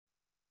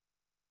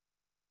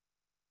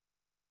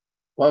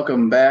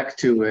Welcome back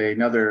to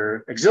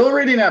another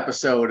exhilarating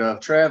episode of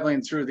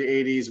Traveling Through the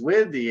 80s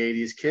with the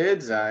 80s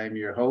Kids. I'm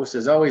your host,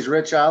 as always,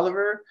 Rich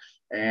Oliver.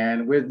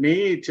 And with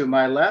me to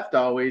my left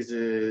always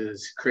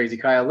is Crazy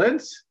Kyle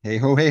Lintz. Hey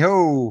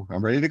ho,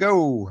 I'm ready to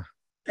go.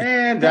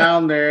 And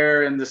down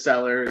there in the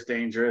cellar is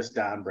Dangerous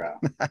Don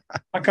Brown.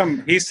 How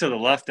come he's to the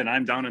left and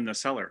I'm down in the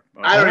cellar?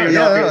 I don't even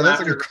know if he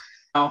left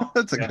or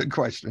That's a good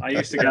question. I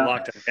used to get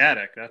locked in the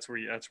attic. That's where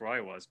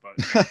I was, but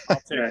I'll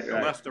take the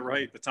left, the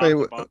right, the top,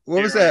 the bottom.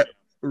 What was that?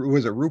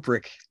 Was it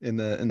rubric in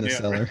the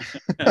cellar?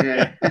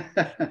 Yeah.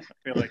 I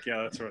feel like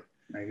that's what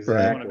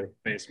exactly.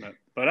 Basement.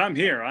 But I'm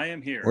here. I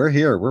am here. We're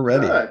here. We're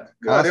ready. Good.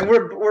 Awesome.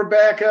 And we're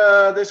back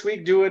this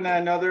week doing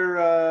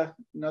another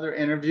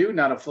interview,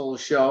 not a full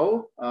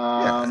show.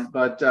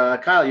 But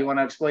Kyle, you want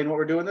to explain what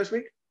we're doing this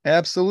week?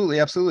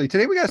 Absolutely.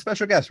 Today we got a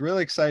special guest.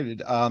 Really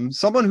excited.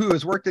 Someone who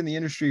has worked in the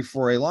industry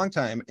for a long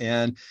time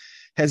and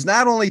has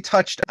not only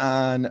touched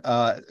on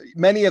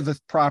many of the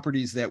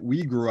properties that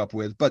we grew up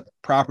with, but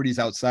properties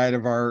outside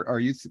of our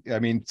youth. I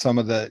mean, some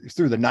of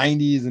through the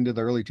 90s into the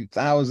early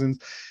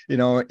 2000s,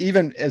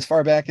 even as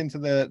far back into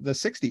the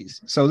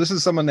 60s. So this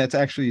is someone that's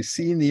actually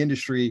seen the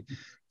industry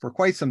for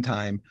quite some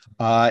time.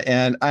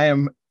 And I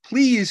am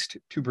pleased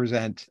to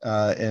present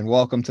and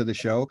welcome to the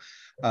show,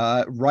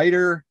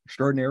 writer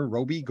extraordinaire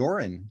Rowby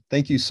Goren.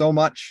 Thank you so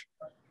much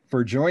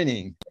for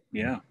joining.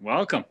 Yeah,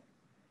 welcome.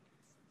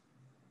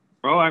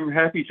 Well, I'm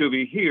happy to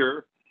be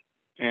here,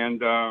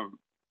 and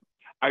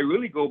I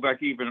really go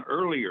back even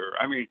earlier.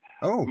 I mean,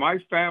 my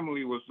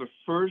family was the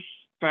first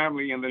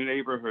family in the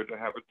neighborhood to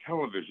have a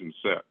television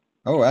set.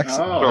 Oh,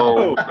 excellent.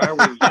 So that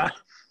was,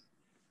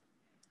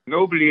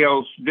 nobody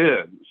else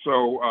did.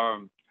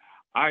 So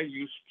I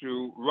used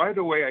to, right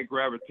away I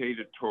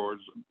gravitated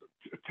towards,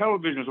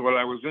 television is what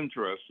I was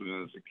interested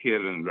in as a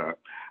kid, and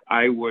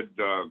I would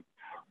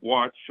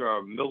watch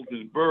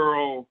Milton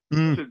Berle,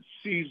 Sid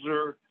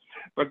Caesar,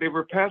 but they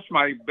were past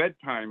my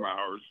bedtime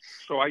hours,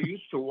 so I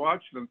used to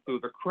watch them through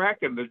the crack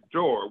in the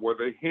door where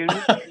the hinge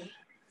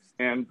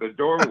and the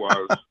door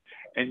was.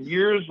 And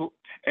years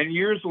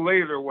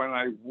later, when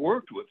I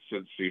worked with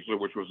Sid Caesar,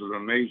 which was an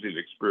amazing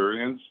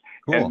experience,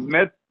 and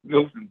met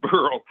Milton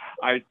Berle,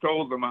 I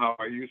told them how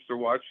I used to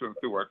watch them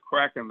through a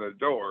crack in the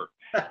door,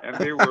 and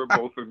they were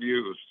both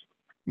amused.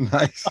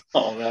 Nice.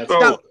 Oh, that's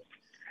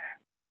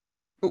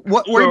cool.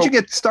 Where did you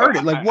get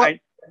started? Like what?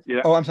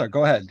 Yeah. Oh, I'm sorry.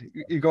 Go ahead.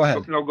 You go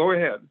ahead. No, go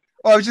ahead.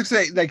 Oh, I was just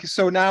saying,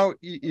 so now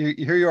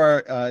here you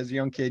are as a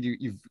young kid.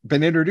 You've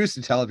been introduced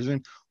to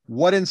television.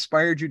 What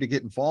inspired you to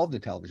get involved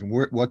in television?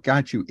 What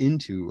got you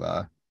into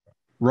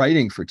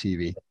writing for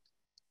TV?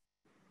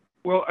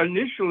 Well,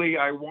 initially,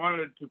 I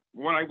wanted to.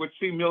 When I would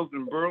see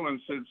Milton Berle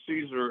and Sid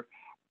Caesar,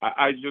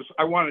 I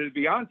wanted to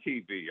be on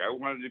TV. I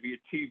wanted to be a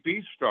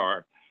TV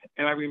star.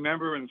 And I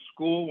remember in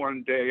school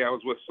one day, I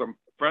was with some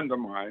friend of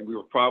mine. We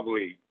were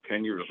probably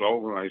 10 years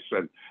old, and I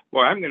said,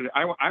 "Well,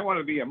 I want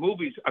to be a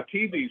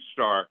TV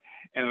star."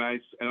 And I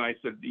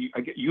said,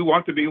 "You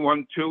want to be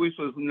one too?" He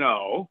says,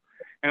 "No."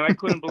 And I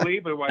couldn't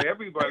believe it, why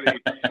everybody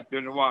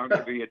didn't want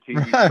to be a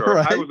TV star.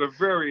 Right. I was a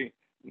very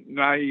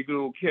naive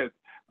little kid.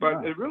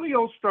 But it really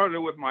all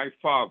started with my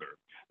father.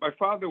 My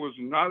father was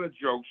not a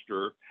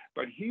jokester,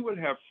 but he would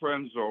have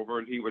friends over,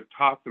 and he would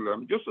talk to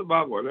them just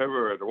about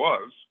whatever it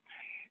was.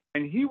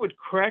 And he would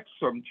crack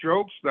some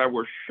jokes that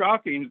were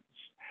shocking.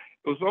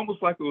 It was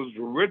almost like it was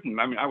written.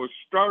 I mean, I was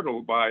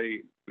startled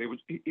by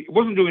he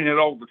wasn't doing it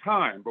all the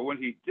time, but when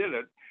he did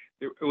it,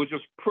 it was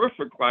just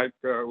perfect, like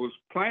it was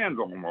planned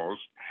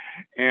almost.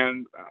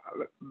 And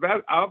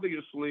that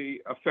obviously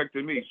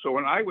affected me. So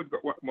when I would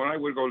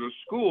go to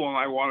school and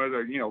I wanted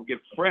to, get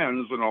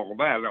friends and all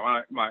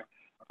that,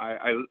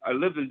 I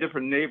lived in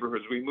different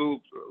neighborhoods. We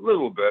moved a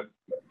little bit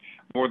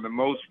more than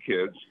most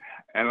kids,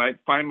 and I'd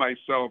find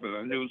myself in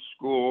a new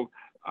school.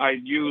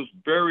 I'd use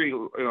very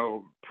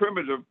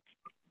primitive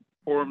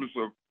forms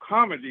of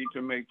comedy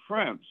to make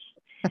friends.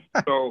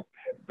 So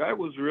that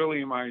was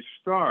really my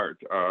start.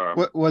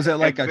 What was it,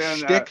 like a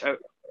shtick?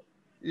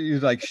 You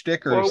like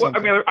shtick or something?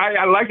 I mean,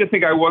 I like to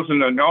think I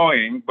wasn't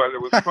annoying, but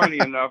it was funny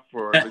enough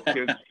for the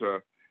kids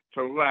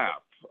to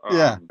laugh.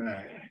 Yeah.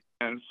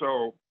 And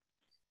so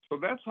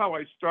that's how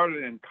I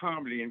started in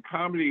comedy. And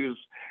comedy has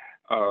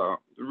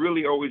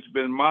really always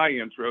been my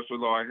interest,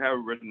 although I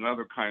have written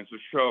other kinds of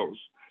shows.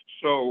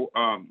 So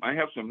I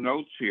have some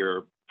notes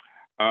here.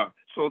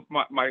 So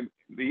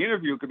the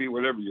interview could be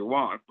whatever you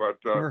want, but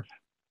sure.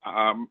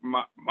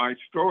 My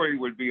story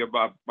would be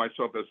about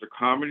myself as a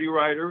comedy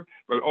writer,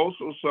 but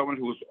also someone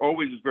who was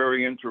always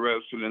very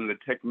interested in the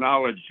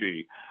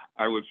technology.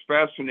 I was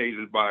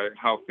fascinated by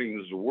how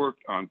things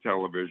worked on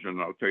television.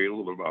 I'll tell you a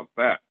little bit about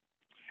that.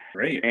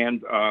 Great.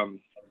 And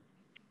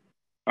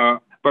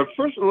but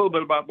first, a little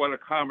bit about what a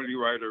comedy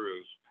writer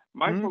is.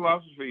 My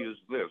philosophy is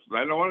this, and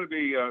I don't want to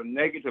be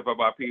negative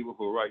about people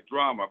who write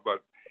drama,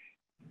 but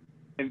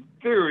in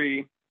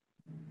theory,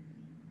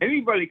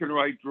 anybody can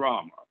write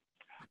drama.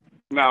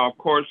 Now, of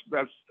course,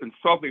 that's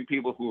insulting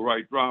people who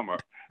write drama,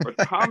 but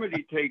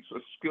comedy takes a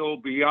skill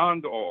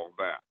beyond all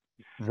that.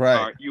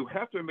 Right. You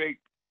have to make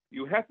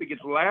you have to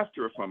get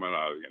laughter from an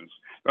audience.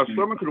 Now,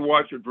 someone could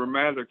watch a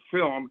dramatic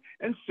film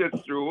and sit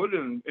through it,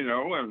 and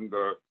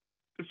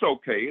it's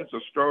okay, it's a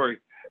story.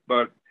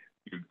 But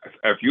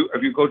if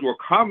you go to a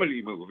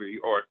comedy movie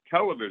or a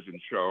television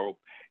show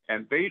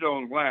and they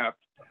don't laugh,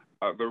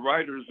 the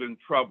writer's in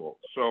trouble.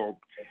 So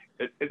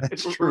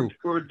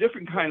we're a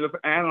different kind of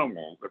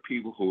animal, the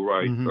people who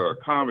write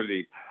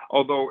comedy.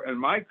 Although in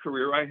my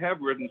career, I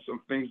have written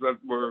some things that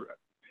were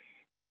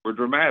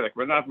dramatic,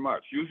 but not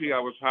much. Usually I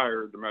was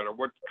hired, no matter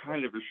what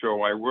kind of a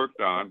show I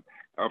worked on,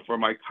 for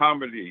my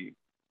comedy,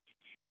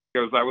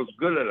 because I was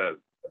good at it.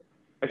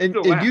 And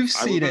you've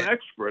seen I was an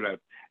expert at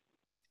it.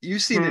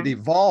 You've seen it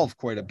evolve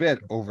quite a bit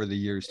over the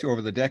years, too,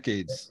 over the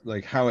decades,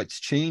 like how it's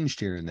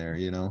changed here and there,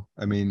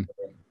 I mean.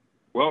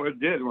 Well, it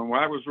did. When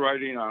I was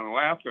writing on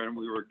Laughing,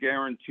 we were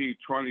guaranteed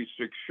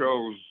 26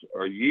 shows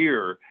a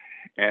year.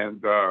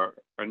 And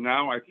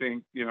now I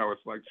think,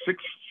 it's like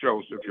 6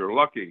 shows if you're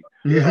lucky.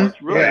 So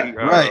it's really,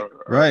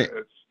 right.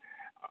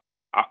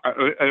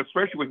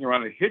 Especially when you're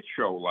on a hit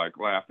show like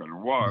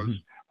Laughing was,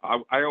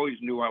 I always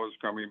knew I was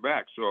coming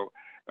back. So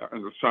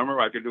in the summer,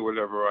 I could do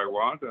whatever I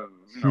want, and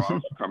I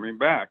was coming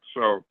back.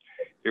 So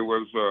it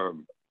was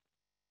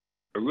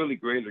a really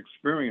great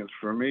experience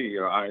for me.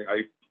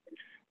 I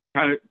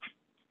kind of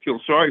feel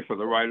sorry for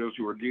the writers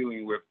who are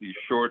dealing with these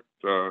short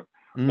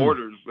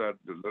orders that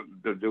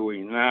they're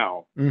doing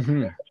now.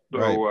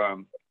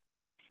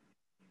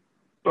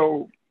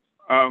 So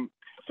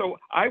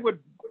I would,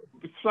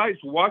 besides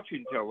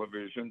watching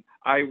television,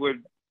 I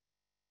would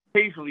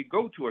occasionally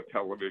go to a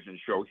television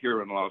show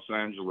here in Los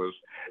Angeles.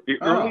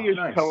 The earliest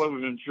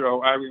television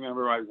show I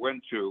remember I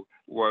went to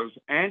was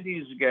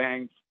Andy's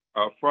Gang,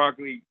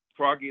 Froggy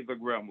the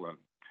Gremlin.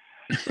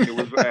 It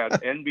was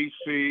at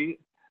NBC,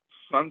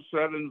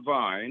 Sunset and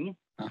Vine.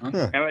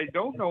 And I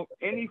don't know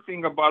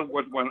anything about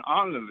what went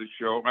on in the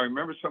show. I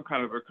remember some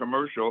kind of a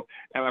commercial,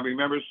 and I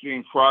remember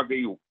seeing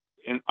Froggy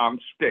on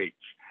stage.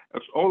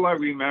 That's all I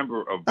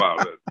remember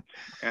about it.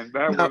 And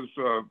that was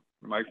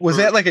my first. Was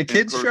that like a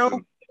kids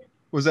show?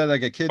 Was that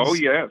like a kids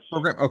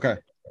program? Okay.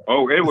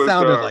 Oh, it was.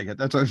 Sounded like it.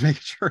 That's what I was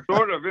making sure.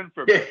 Sort of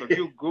infamous. If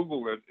you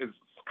Google it, it's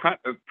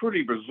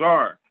pretty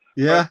bizarre.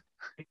 Yeah.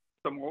 But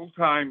some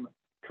old-time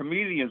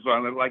comedians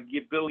on it, like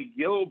Billy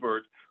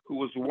Gilbert, who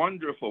was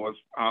wonderful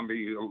on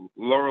the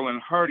Laurel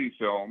and Hardy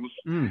films,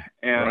 and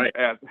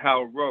at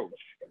Hal Roach.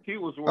 He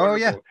was wonderful. Oh,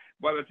 yeah.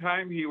 By the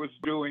time he was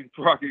doing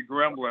Froggy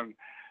Gremlin,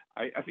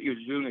 I think he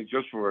was doing it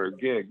just for a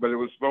gig, but it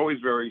was always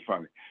very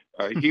funny.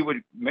 He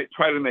would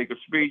try to make a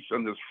speech,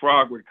 and this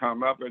frog would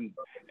come up and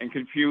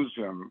confuse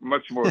him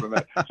much more than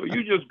that. So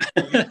you just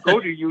go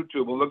to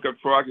YouTube and look at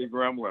Froggy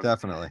Gremlin.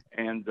 Definitely.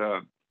 And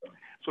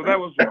so that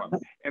was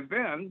one. And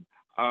then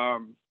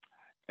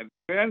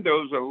there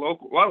was a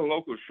lot of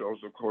local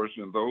shows, of course,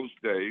 in those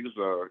days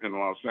in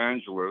Los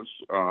Angeles.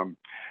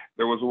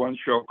 There was one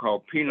show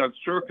called Peanut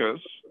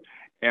Circus,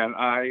 and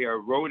I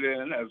wrote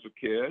in as a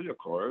kid, of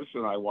course,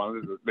 and I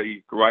wanted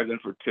they write in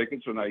for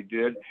tickets, and I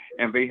did.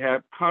 And they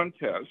had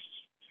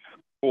contests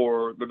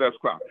for the best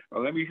clown. Now,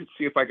 let me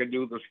see if I can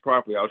do this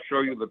properly. I'll show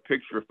you the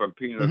picture from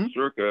Peanut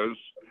Circus.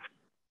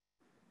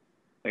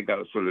 I got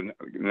to sort of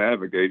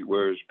navigate.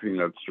 Where's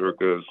Peanut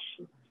Circus?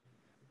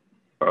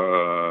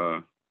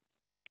 Where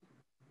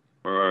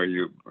are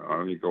you?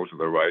 Let me go to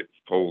the right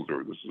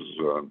folder. This is.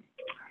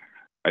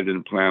 I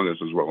didn't plan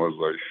this as well as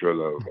I should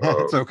have.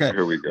 It's okay.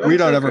 Here we go. We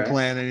don't ever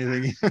plan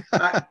anything.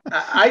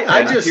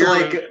 I just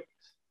like.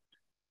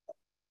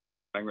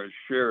 I'm going to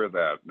share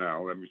that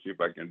now. Let me see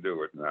if I can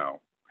do it now.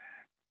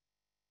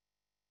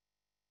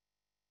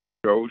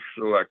 Show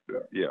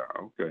selected. Yeah,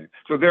 okay.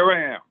 So there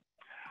I am.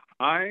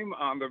 I'm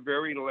on the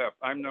very left.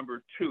 I'm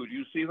number 2. Do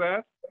you see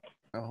that?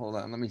 Oh, hold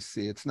on. Let me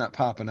see. It's not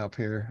popping up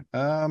here.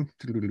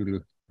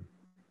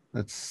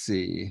 Let's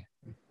see.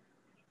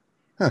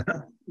 Huh.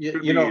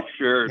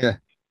 Shared.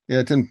 Yeah,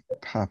 it didn't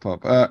pop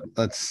up.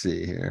 Let's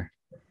see here.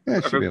 Yeah,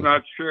 if it's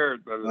not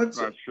shared, then it's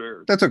not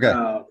shared. That's okay.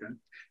 Okay.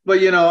 But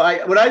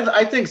what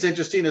I think is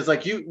interesting is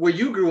like where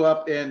you grew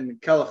up in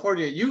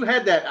California, you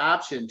had that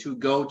option to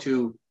go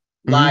to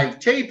live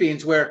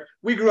tapings. Where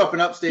we grew up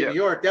in upstate New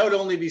York, that would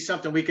only be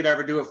something we could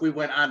ever do if we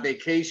went on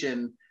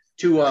vacation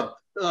to a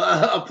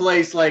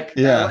place like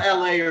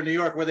LA or New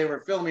York where they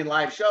were filming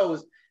live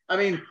shows. I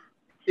mean,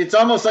 it's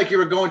almost like you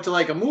were going to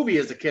like a movie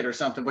as a kid or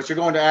something, but you're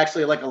going to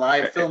actually like a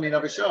live filming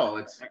of a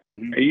show.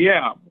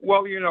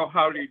 Well,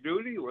 Howdy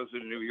Doody was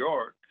in New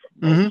York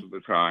most of the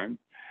time.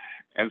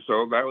 And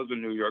so that was a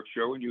New York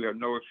show, and you had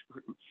no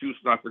excuse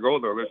not to go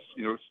there.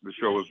 The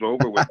show was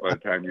over with by the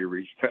time you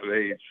reached that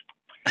age.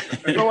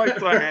 So I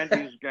saw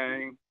Andy's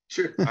Gang.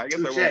 Sure. I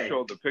guess I won't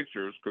show the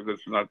pictures because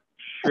it's not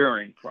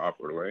sharing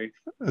properly.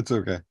 That's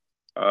okay.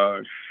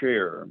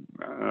 Share.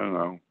 I don't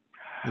know.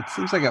 It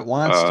seems like it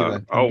wants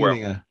to. I'm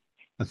getting a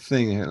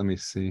thing here. Let me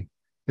see.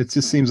 It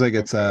just seems like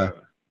it's I'm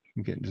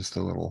getting just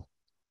a little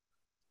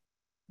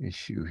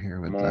issue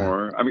here with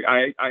more. I mean,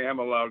 I am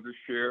allowed to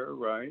share,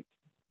 right?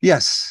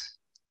 Yes,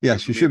 you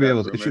should be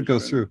able to. It should go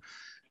through.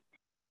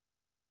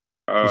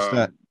 Just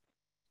that.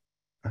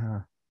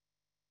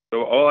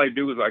 So all I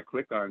do is I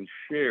click on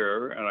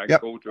share and I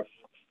go to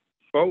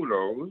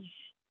photos.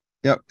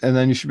 Yep. And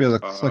then you should be able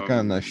to click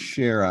on the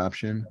share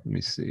option. Let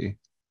me see.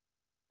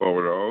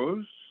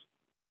 Photos.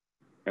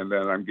 And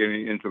then I'm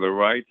getting into the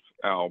right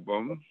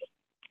album.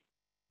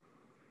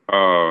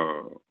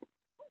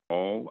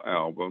 All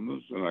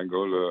albums. And I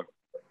go to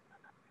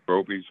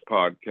Rowby's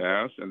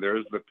podcast, and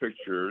there's the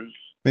pictures.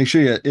 Make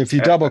sure if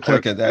you double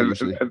click it, that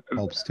usually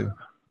helps too.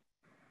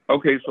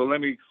 Okay, so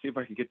let me see if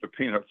I can get the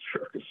Peanut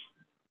Circus.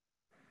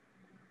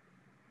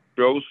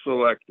 Show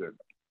selected.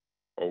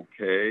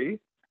 Okay.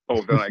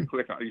 Oh, then I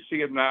click on. You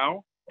see it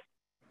now?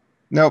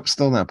 Nope,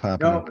 still not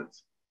popping. No,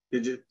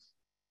 did you?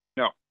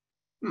 No.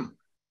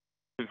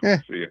 Yeah.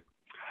 See it.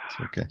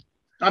 It's okay.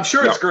 I'm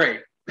sure it's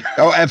great.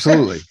 Oh,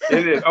 absolutely.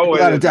 It is. Oh,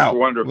 without it a is. doubt. It's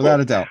wonderful. Without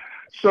a doubt.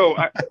 So,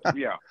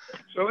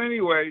 So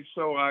anyway,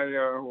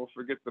 I will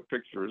forget the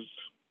pictures,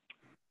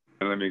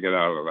 and let me get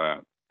out of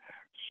that.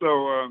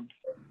 So,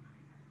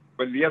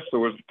 but yes, there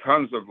was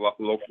tons of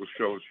local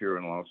shows here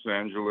in Los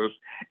Angeles.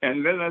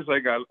 And then as I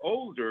got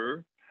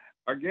older,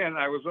 again,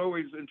 I was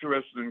always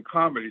interested in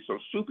comedy. So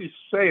Soupy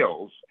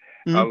Sales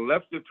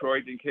left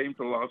Detroit and came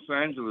to Los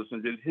Angeles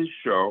and did his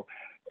show.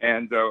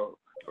 And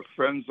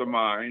friends of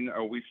mine,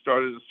 we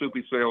started a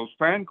Soupy Sales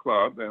fan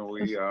club, and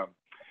we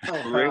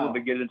were able to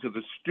get into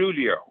the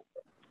studio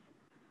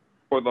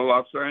for the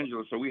Los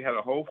Angeles. So we had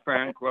a whole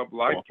fan club,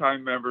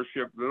 lifetime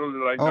membership. Little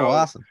did I know. Oh,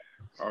 awesome.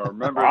 Our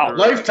members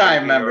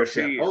lifetime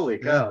membership. Holy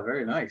cow,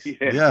 very nice.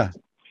 Yeah.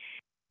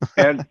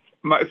 And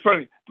it's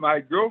funny, my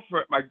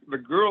girlfriend, the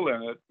girl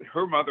in it,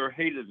 her mother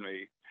hated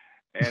me,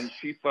 and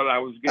she thought I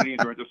was getting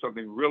her into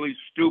something really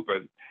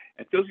stupid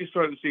until she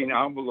started seeing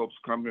envelopes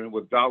come in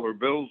with dollar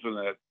bills in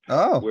it.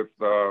 Oh. With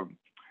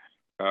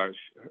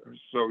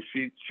so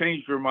she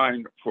changed her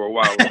mind for a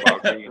while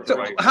about being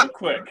so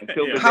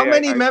how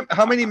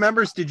many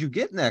members did you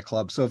get in that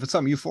club? So if it's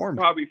something you formed,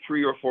 probably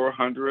 300 or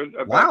 400.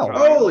 Wow!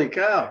 Holy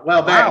cow!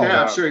 Well, back then,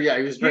 I'm sure. Yeah,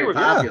 he was very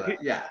popular.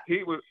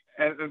 He was,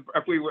 and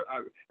if we were,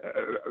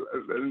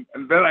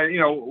 and then I,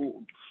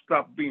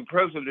 stopped being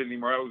president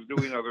anymore. I was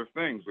doing other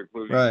things,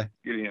 including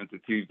getting into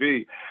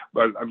TV.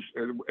 But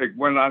it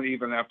went on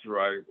even after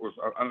I was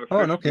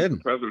unofficially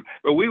president.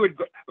 But we would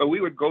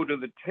go to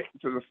the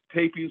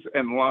tapings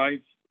and live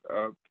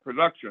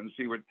productions.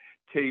 He would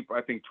tape,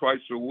 I think,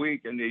 twice a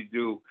week, and they'd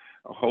do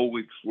a whole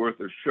week's worth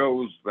of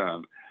shows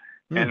then.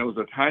 And it was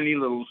a tiny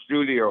little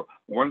studio.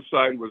 One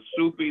side was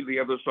Soupy, the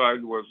other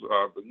side was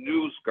the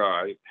news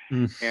guy.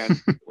 And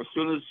as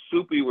soon as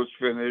Soupy was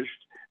finished,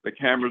 the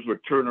cameras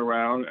would turn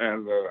around,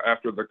 and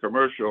after the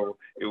commercial,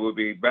 it would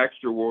be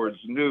Baxter Ward's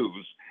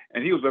news.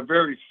 And he was a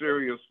very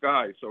serious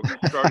guy, so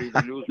he started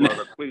the news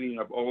by cleaning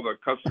up all the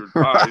custard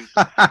pies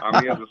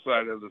on the other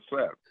side of the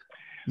set.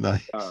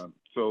 Nice.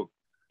 So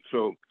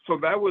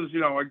that was,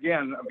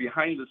 again,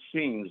 behind the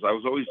scenes. I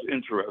was always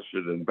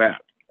interested in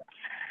that.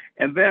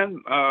 And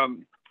then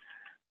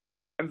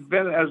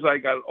as I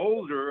got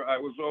older, I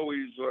was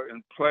always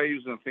in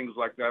plays and things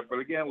like that. But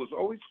again, it was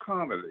always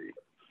comedy.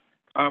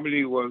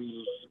 Comedy was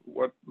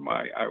what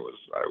I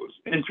was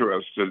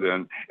interested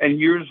in. And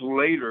years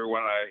later,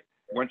 when I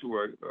went to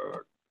a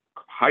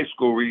high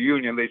school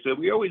reunion, they said,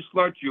 "We always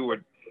thought you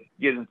would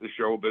get into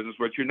show business,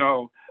 but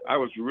I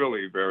was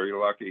really very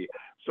lucky."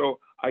 So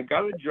I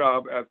got a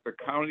job at the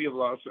County of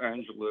Los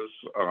Angeles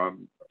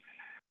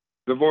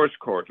divorce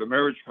court, the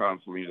marriage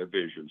counseling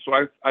division.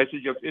 So I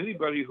suggest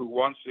anybody who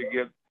wants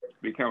to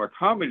become a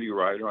comedy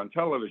writer on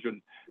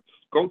television,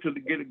 go to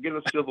get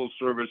a civil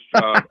service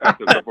job at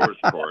the divorce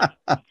court.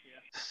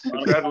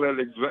 That led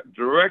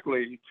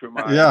directly to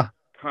my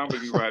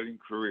comedy writing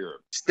career.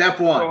 Step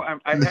one. So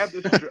I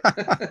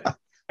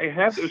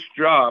have this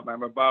job.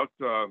 I'm about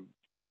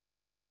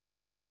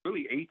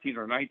really 18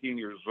 or 19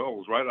 years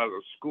old, right out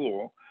of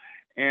school,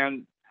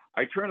 and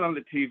I turned on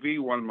the TV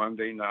one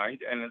Monday night,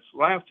 and it's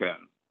Laugh-In.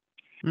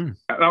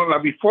 Now,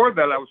 before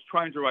that, I was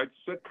trying to write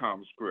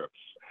sitcom scripts.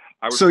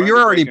 So you're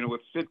already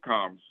with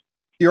sitcoms.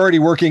 You're already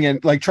working in,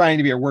 trying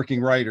to be a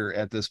working writer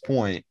at this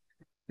point.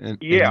 I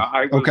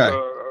was. Okay.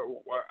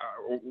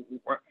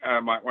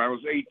 When I was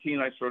 18,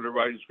 I started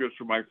writing scripts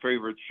for my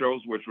favorite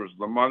shows, which was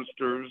The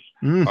Munsters,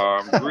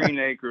 Green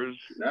Acres,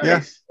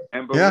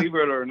 and believe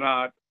it or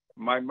not,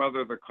 My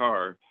Mother the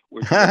Car,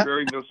 which was a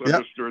very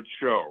misunderstood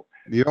show.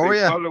 They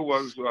thought it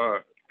was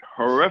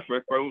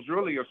horrific, but it was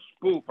really a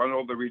spoof on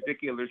all the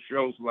ridiculous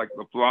shows like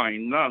The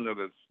Flying Nun of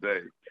its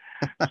day.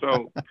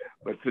 So,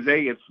 but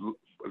today it's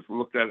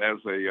looked at as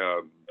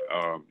a,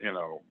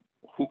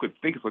 who could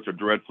think of such a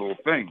dreadful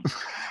thing?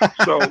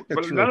 So,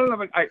 but none of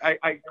them,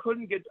 I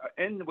couldn't get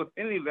in with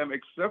any of them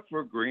except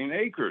for Green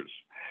Acres.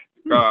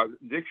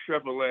 Dick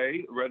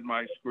Chevrolet read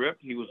my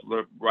script. He was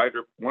the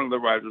writer, one of the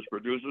writers,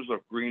 producers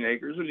of Green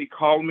Acres, and he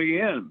called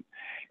me in.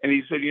 And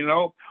he said,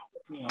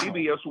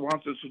 CBS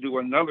wants us to do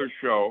another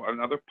show,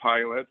 another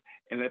pilot,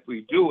 And if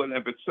we do, and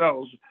if it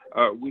sells,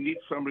 we need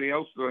somebody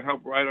else to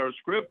help write our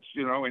scripts,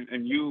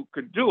 and you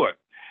could do it.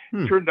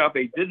 Turned out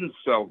they didn't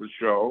sell the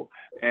show,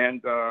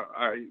 and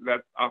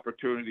that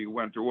opportunity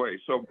went away.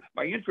 So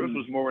my interest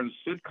was more in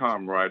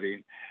sitcom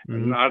writing,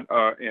 and not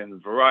in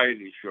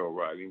variety show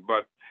writing.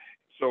 But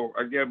so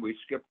again, we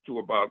skipped to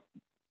about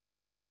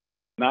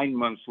 9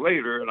 months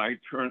later, and I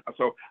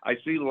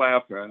see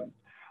Laugh-In.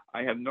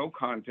 I had no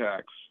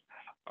contacts,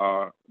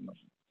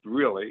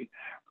 really.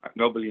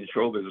 Nobody in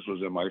show business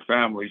was in my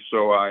family,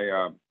 so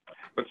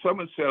but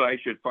someone said I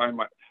should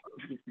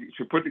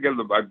put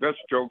together my best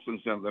jokes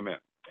and send them in.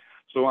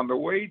 So on the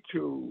way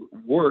to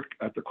work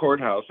at the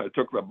courthouse, I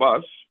took the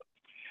bus,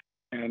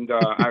 and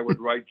I would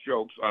write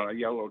jokes on a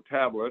yellow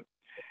tablet,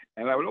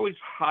 and I would always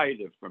hide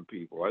it from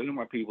people. I didn't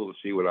want people to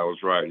see what I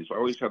was writing, so I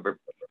always had the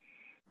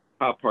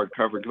top part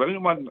covered because I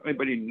didn't want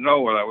anybody to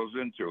know what I was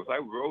into. So I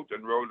wrote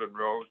and wrote and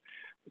wrote.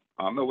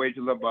 On the way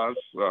to the bus,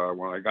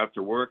 when I got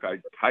to work, I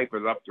typed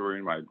it up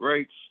during my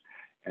breaks,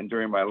 and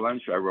during my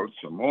lunch, I wrote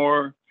some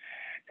more.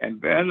 And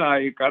then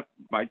I got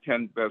my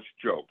 10 best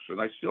jokes,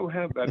 and I still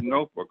have that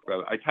notebook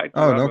that I typed.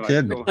 Oh, it up, no and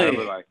kidding! I still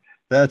have it.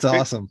 That's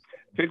awesome.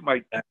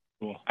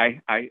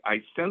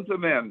 I sent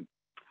them in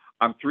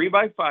on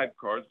 3x5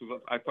 cards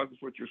because I thought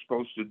that's what you're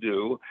supposed to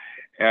do,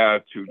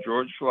 to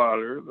George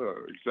Schlatter,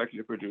 the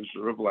executive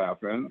producer of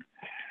Laugh-In.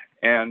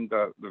 And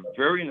the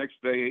very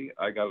next day,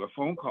 I got a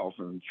phone call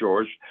from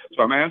George.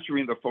 So I'm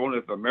answering the phone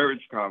at the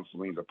marriage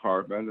counseling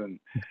department, and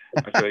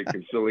I say,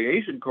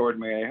 "Conciliation Court,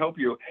 may I help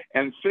you?"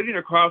 And sitting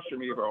across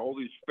from me are all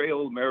these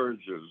failed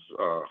marriages,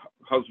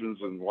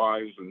 husbands and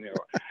wives, and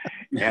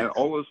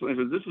all this. I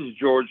said, "This is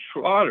George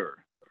Schlatter,"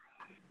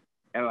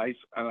 and I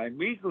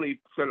immediately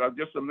said,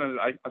 "Just a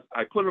minute."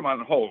 I put him on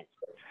hold,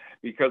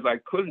 because I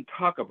couldn't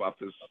talk about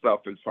this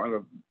stuff in front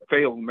of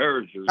failed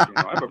marriages.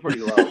 I have a pretty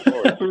loud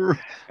voice,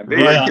 and they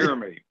didn't hear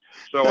me.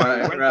 So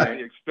I went to the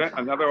extent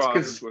another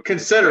office.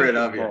 Considerate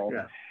of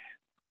you.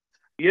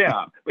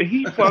 Yeah, but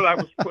he thought I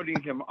was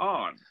putting him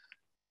on.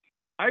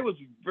 I was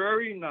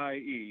very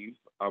naive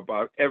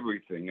about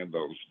everything in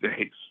those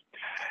days,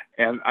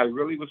 and I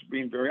really was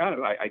being very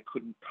honest. I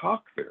couldn't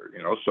talk there,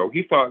 So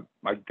he thought,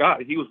 my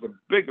God, he was the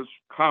biggest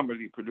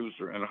comedy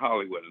producer in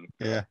Hollywood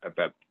at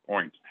that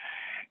point.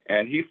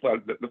 And he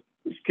thought that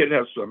this kid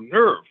has some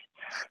nerve.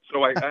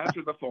 So I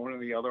answered the phone in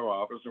the other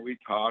office, and we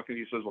talked, and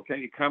he says, "Well, can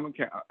you come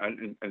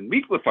and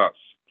meet with us?"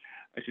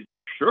 I said,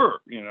 "Sure,"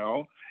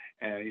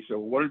 And he said,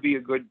 "Well, what would be a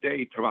good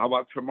day? How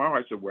about tomorrow?"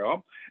 I said,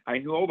 "Well, I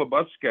knew all the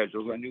bus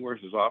schedules. I knew where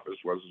his office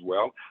was as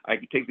well. I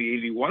could take the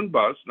 81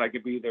 bus, and I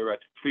could be there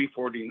at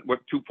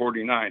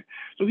 2:49.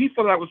 So he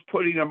thought I was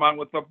putting him on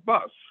with the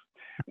bus.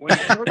 When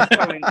he started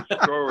telling the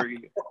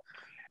story,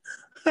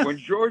 when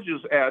George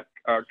is at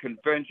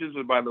conventions,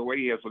 and by the way,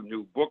 he has a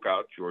new book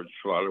out, George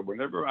Schlatter.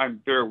 Whenever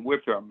I'm there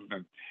with him,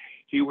 and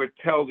he would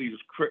tell these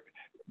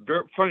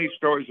very funny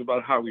stories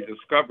about how he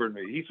discovered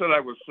me. He said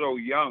I was so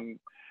young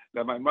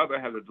that my mother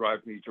had to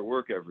drive me to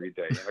work every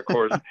day. And of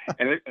course,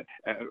 and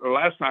the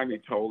last time he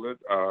told it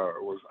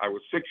was I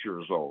was 6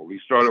 years old. He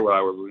started when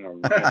I was,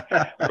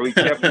 so he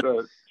kept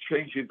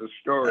changing the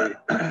story.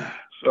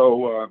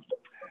 So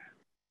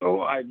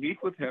I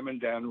meet with him and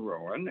Dan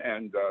Rowan,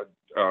 and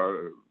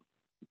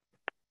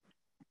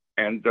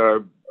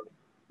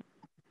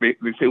they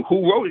say,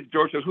 "Who wrote it?"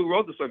 George says, "Who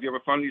wrote this stuff? You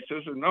have a funny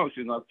sister?" "No,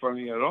 she's not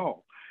funny at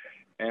all."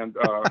 And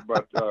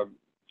but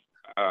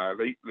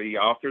they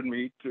offered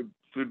me to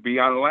be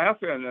on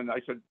Laugh-In, and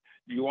I said,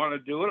 "Do you want to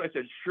do it?" I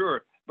said,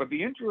 "Sure." But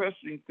the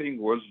interesting thing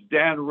was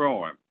Dan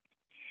Rowan.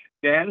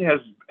 Dan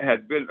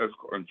had been,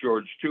 and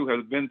George too,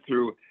 has been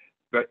through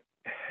the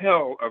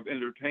hell of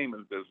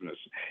entertainment business.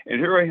 And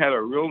here I had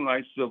a real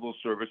nice civil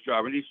service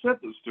job, and he said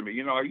this to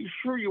me, "Are you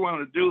sure you want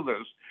to do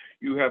this?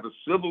 You have a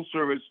civil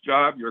service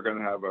job, you're going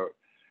to have a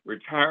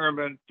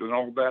retirement and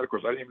all that." Of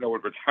course, I didn't even know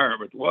what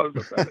retirement was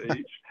at that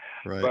age.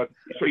 Right. But,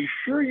 "So you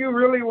sure you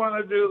really want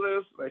to do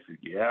this?" I said,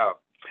 "Yeah."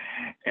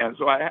 And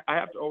so I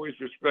have to always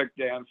respect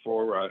Dan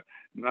for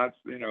not,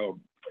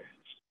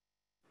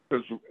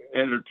 because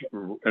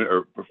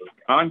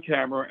on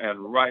camera and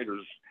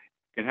writers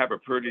can have a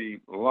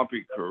pretty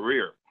lumpy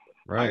career.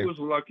 Right. I was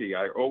lucky.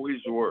 I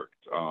always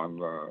worked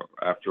on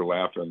after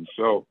Laugh-In.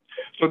 So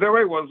there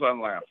I was on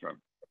Laugh-In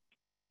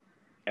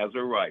as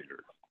a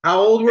writer. How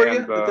old were you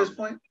at this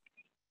point?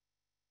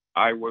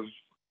 I was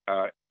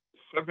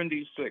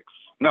 76.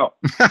 No,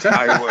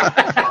 I was.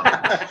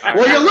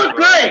 Well, you look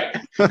great.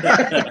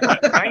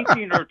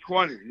 19 or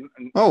 20.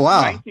 Oh,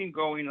 wow. 19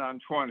 going on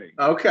 20.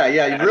 Okay,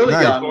 yeah, you're really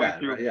young then.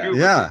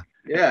 Right?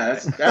 Yeah,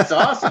 that's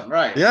awesome,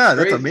 right? Yeah,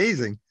 that's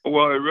amazing.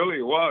 Well, it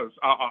really was.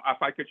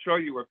 If I could show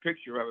you a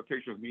picture, I have a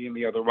picture of me and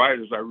the other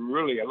writers. I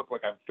look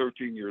like I'm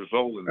 13 years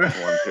old in this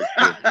one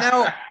picture.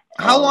 Now,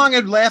 how long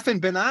had Laugh-In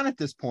been on at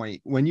this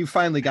point when you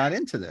finally got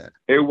into that?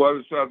 It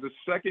was the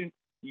second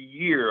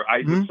year.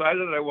 I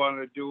decided I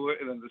wanted to do it,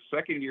 and then the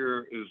second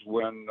year is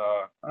when.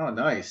 Oh,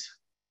 nice.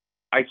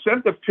 I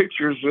sent the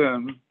pictures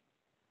in.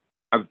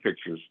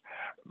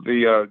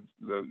 The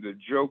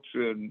jokes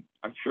in.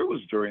 I'm sure it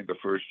was during the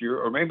first year,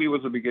 or maybe it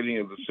was the beginning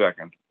of the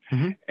second.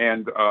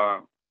 And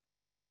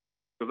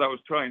because I was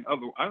trying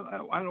other, I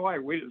don't know why I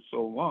waited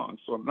so long.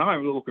 So now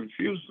I'm a little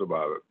confused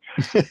about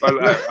it. But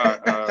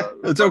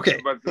it's okay.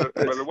 But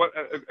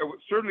it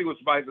certainly was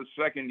by the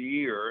second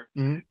year,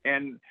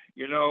 and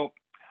you know,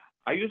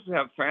 I used to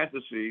have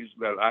fantasies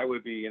that I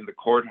would be in the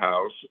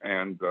courthouse,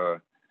 and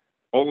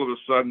all of a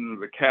sudden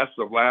the cast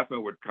of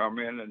Laughing would come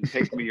in and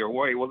take me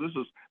away. Well, this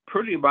is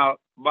pretty about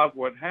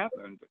what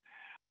happened.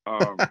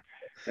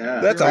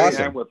 That's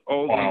awesome. With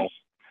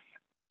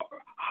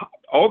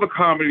all the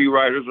comedy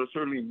writers, or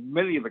certainly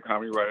many of the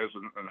comedy writers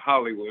in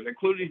Hollywood,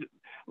 including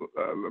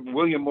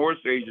William Morris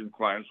agent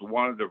clients,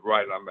 wanted to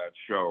write on that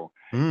show.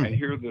 And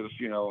here this,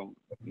 you know,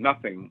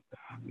 nothing,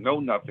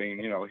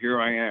 you know, here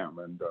I am.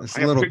 And this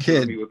I have little pictures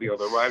kid of me with the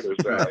other writers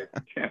that I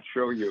can't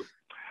show you.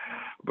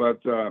 But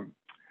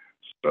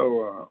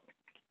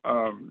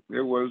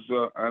it was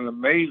an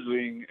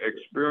amazing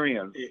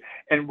experience.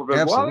 And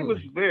because while I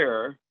was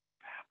there,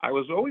 I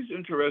was always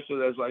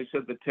interested, as I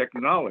said, the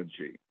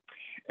technology.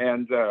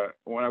 And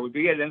when I would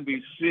be at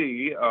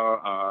NBC,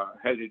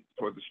 headed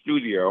for the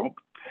studio,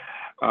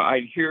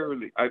 I'd hear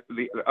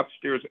the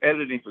upstairs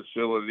editing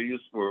facilities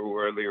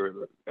where they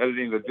were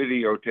editing the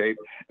videotape,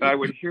 and I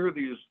would hear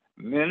these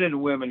men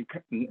and women,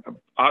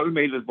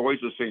 automated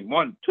voices saying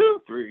 1,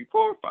 2, 3,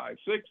 4, 5,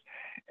 6.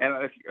 And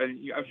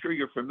I'm sure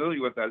you're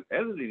familiar with that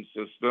editing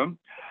system.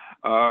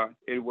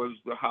 It was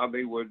how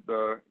they would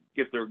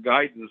get their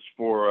guidance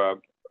for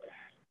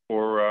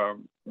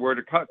where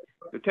to cut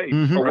the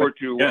tapes, or where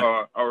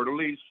to, or at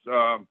least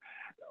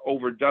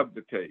overdub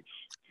the tapes.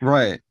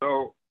 Right.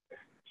 So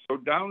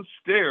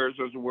downstairs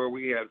is where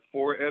we had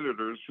 4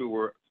 editors who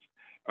were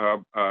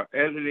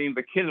editing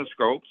the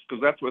kinescopes,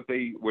 because that's what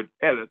they would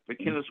edit, the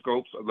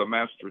kinescopes of the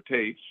master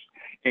tapes,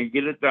 and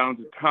get it down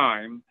to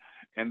time,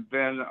 and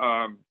then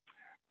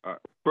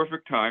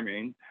perfect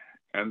timing.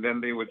 And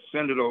then they would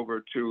send it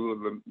over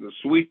to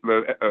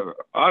the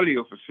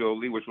audio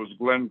facility, which was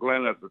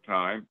Glen at the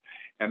time.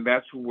 And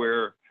that's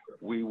where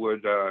we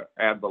would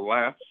add the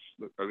laughs.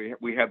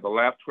 We had the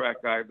laugh track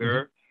guy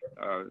there.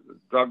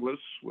 Douglas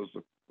was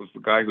the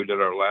guy who did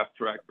our laugh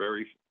track.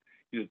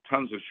 He did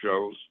tons of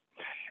shows.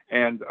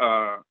 And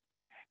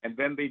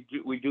then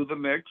we do the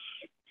mix.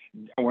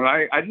 When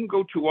I didn't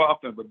go too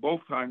often, but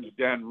both times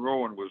Dan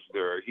Rowan was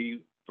there.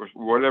 He, for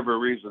whatever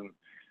reason,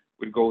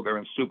 would go there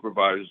and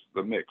supervise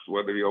the mix.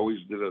 Whether he always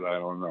did it, I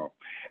don't know.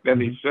 Then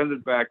he'd send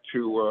it back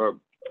to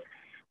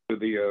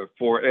the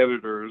 4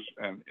 editors,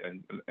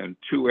 and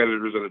 2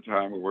 editors at a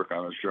time would work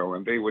on a show,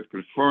 and they would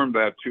confirm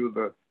that to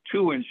the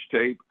 2-inch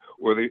tape,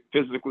 where they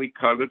physically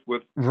cut it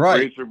with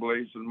razor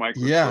blades and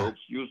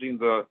microscopes, using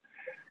the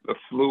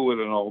fluid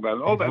and all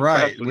that. All that,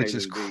 right, which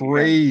is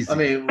crazy. I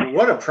mean,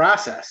 what a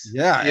process.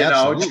 Yeah,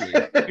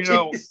 absolutely. You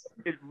know,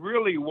 it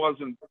really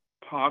wasn't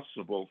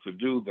possible to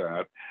do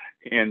that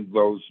in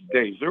those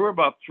days. There were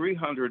about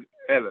 300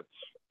 edits,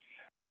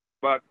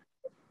 but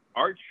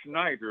Art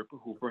Schneider,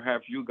 who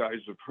perhaps you guys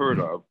have heard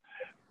of,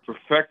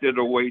 perfected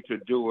a way to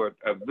do it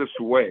this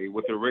way,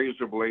 with the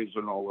razor blades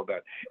and all of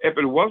that. If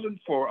it wasn't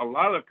for a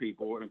lot of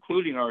people,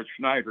 including Art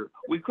Schneider,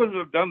 we couldn't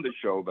have done the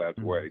show that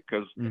way,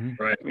 because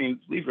I mean,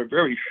 these are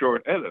very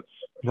short edits.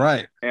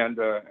 Right. And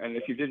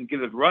if you didn't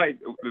get it right,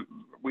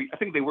 I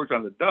think they worked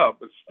on the dub,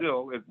 but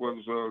still, it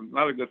was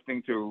not a good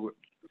thing to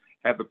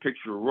have the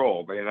picture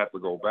roll. They'd have to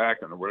go back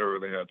and whatever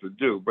they had to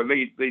do. But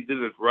they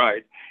did it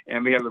right,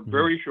 and they had a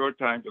very short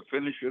time to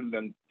finish it, and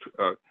then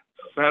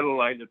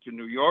satellite it to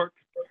New York,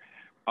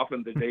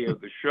 often the day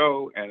of the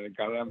show, and it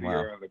got on the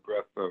air in the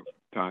breath of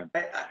time.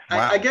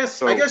 I guess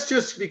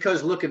just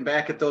because looking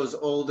back at those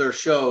older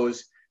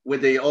shows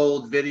with the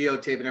old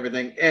videotape and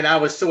everything, and I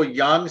was so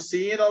young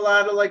seeing a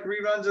lot of like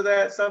reruns of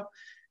that stuff,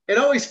 it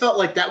always felt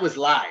like that was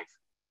live.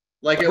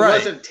 Like it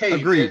wasn't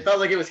taped. Agreed. It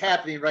felt like it was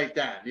happening right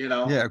then, you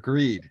know? Yeah,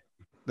 agreed.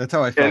 That's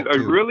how I felt. And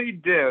it really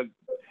did.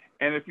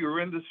 And if you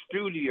were in the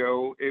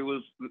studio, it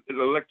was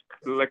the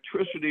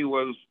electricity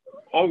was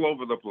all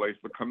over the place.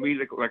 The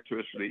comedic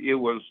electricity. It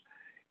was,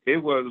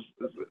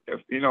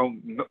 you know,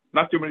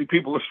 not too many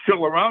people are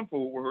still around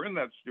who were in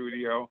that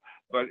studio,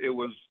 but it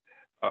was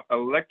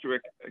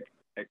electric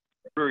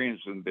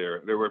experience in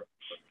there. There were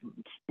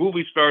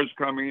movie stars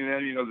coming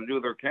in, you know, to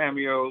do their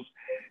cameos,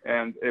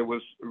 and it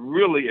was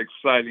really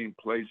exciting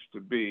place to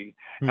be.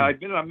 And I've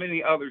been on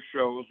many other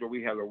shows where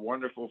we had a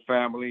wonderful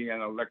family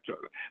and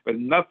but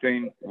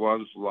nothing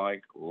was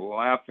like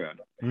Laughing.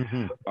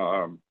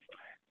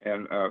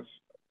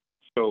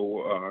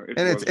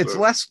 It's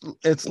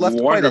left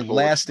quite a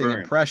lasting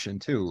impression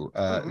too,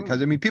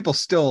 because I mean, people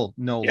still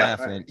know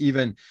Laughing,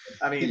 even,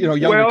 I mean, you know,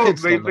 younger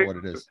kids still know what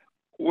it is.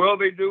 Well,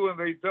 they do and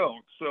they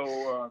don't.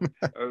 So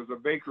there's a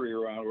bakery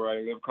around where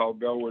I live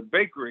called Bellwood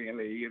Bakery, and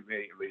they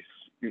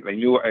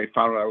knew. I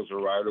found out I was a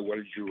writer. What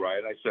did you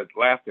write? I said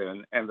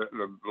Laughing, and they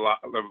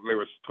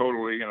were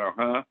totally, you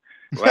know,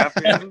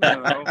 Laughing. You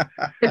know,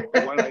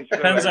 when I said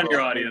depends on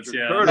your audience,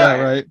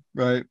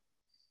 right.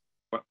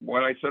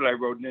 When I said I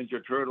wrote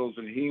Ninja Turtles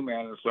and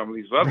He-Man and some of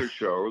these other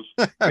shows,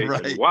 they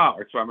said, "Wow!"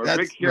 So I'm a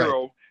big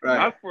hero,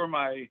 not for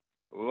my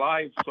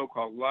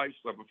so-called live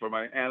stuff for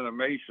my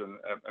animation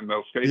in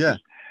those cases. Yeah.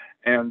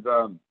 And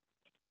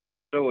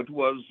so it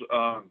was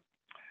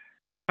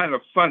kind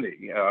of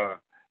funny.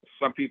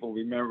 Some people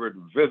remember it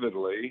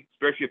vividly,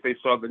 especially if they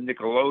saw the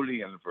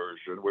Nickelodeon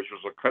version, which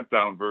was a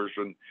cut-down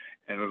version,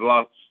 and it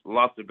lots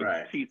of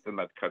its teeth in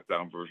that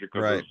cut-down version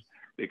because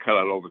they cut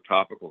out all the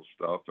topical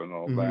stuff and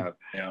all that.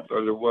 Yeah.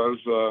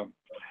 So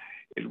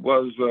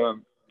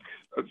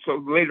so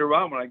later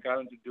on when I got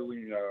into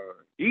doing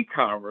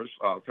e-commerce,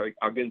 I'll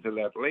get into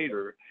that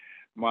later.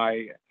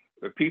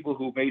 The people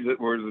who made it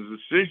were the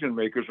decision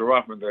makers are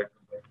often the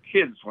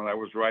kids when I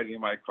was writing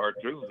my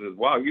cartoons. Said,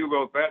 wow, you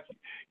wrote that,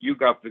 you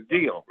got the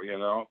deal, you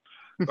know.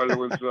 But it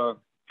was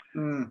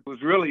it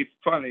was really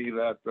funny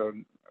that.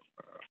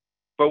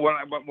 But when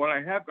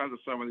I have gone to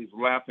some of these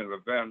laughing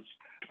events,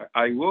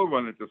 I will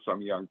run into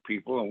some young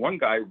people. And one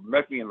guy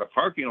met me in the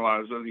parking lot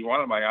and said he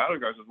wanted my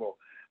autograph. I said, well,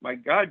 my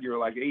God, you're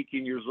like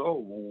 18 years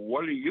old.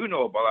 What do you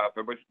know about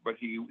laughing? But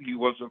he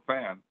was a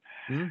fan.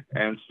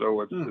 And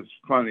so it's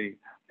funny.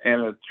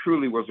 And it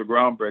truly was a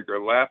groundbreaker.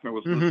 Laughing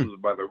was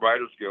listed by the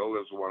Writers Guild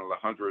as one of the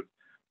 100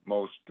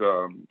 most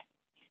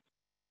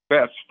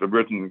best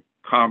written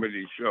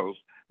comedy shows.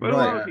 But a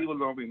lot of people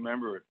don't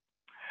remember it.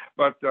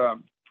 But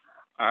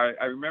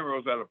I remember I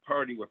was at a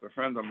party with a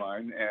friend of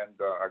mine, and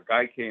a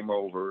guy came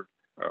over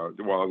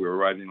while we were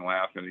writing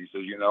Laughing. He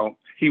says, you know,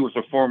 he was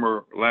a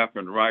former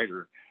Laughing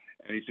writer.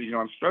 And he said, you know,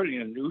 I'm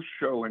starting a new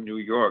show in New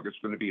York. It's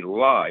going to be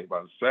live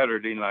on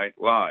Saturday Night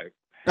Live.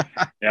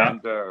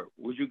 And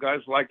would you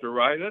guys like to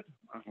write it?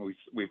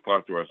 We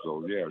thought to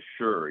ourselves, yeah,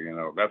 sure. You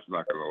know, that's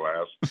not going to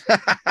last.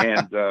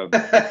 And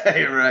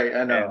right,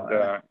 I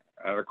know.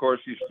 And of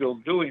course, he's still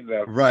doing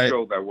that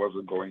show that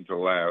wasn't going to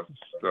last.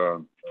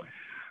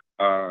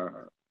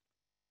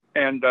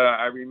 And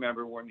I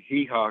remember when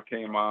Hee Haw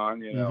came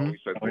on, you know, we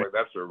said, boy,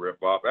 that's a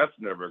ripoff. That's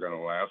never going to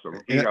last.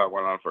 And Hee Haw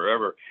went on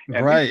forever.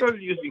 And we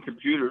started using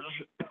computers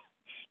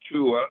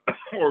to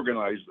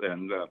organize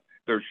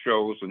their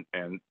shows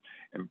and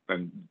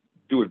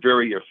do it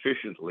very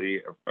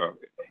efficiently,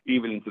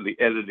 even into the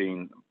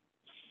editing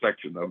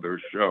section of their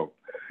show.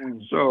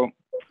 So,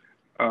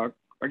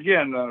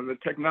 again, the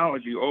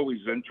technology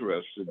always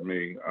interested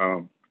me.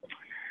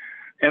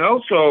 And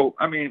also,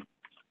 I mean,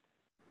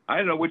 I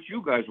don't know what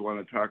you guys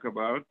want to talk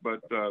about,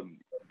 but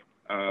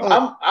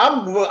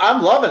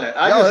I'm loving it.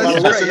 I just want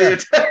to listen to you.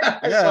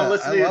 I just want to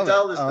listen to you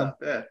tell this stuff.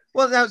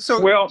 Well, now,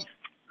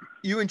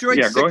 you enjoyed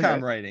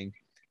sitcom writing.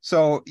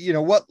 So, you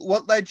know, what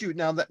led you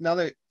now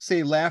that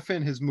say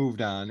Laugh-In has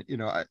moved on, you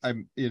know,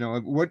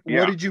 what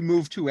did you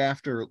move to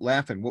after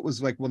Laugh-In? What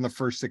was like one of the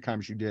first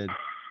sitcoms you did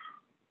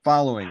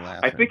following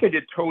Laugh-In? I think I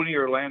did Tony,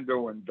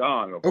 Orlando, and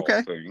Don of all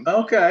things.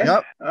 Okay.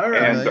 Yep. All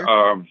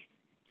right.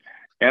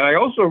 And I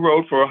also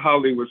wrote for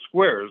Hollywood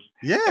Squares.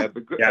 Yeah. And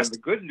the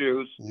good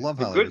news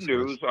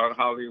on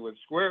Hollywood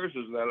Squares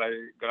is that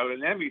I got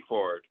an Emmy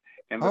for it.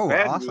 And the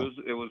bad news,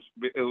 it was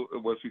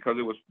because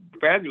it was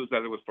bad news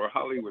that it was for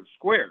Hollywood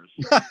Squares.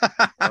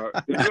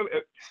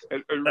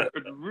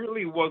 It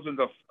really wasn't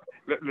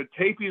the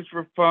tapings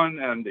were fun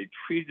and they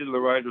treated the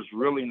writers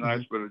really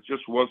nice, but it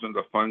just wasn't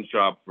a fun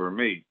job for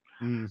me.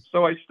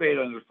 So I stayed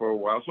on it for a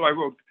while. So I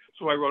wrote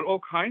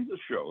all kinds of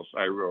shows.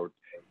 I wrote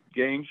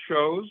game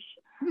shows.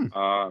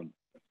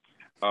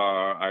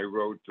 I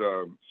wrote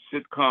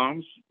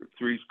sitcoms,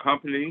 Three's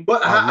Company.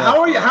 But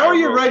how are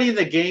you writing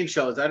the game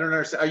shows? I don't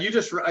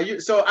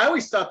understand. So I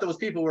always thought those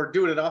people were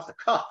doing it off the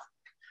cuff.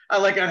 I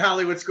like on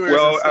Hollywood Squares.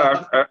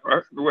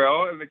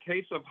 Well, in the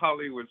case of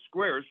Hollywood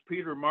Squares,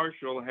 Peter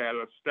Marshall had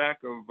a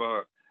stack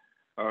of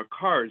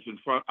cards in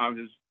front on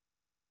his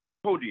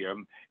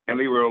podium, and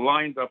they were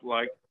lined up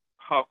like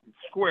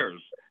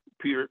squares.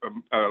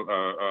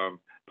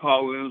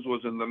 Paul Lynch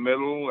was in the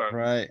middle,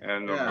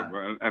 and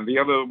the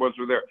other ones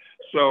were there.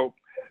 So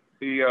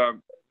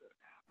the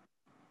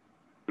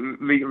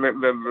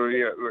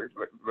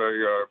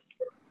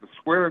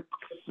square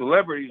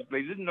celebrities,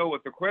 they didn't know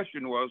what the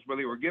question was, but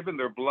they were given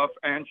their bluff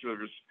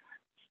answers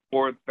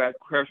for that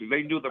question.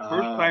 They knew the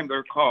first time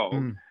they're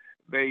called,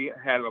 they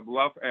had a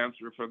bluff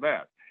answer for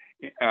that.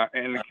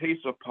 In the case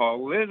of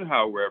Paul Lynch,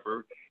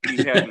 however, he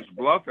had his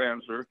bluff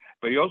answer,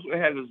 but he also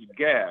had his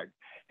gag.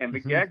 And the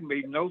gag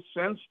made no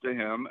sense to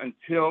him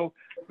until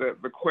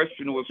the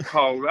question was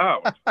called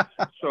out.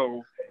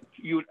 So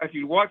if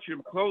you watch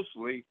him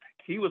closely,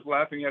 he was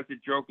laughing at the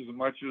joke as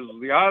much as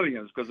the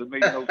audience because it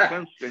made no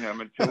sense to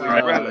him until he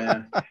read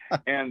it.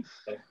 And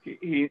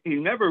he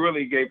never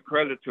really gave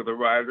credit to the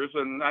writers,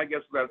 and I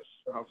guess that's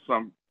how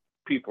some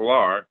people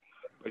are.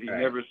 But he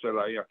never said,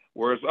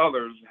 whereas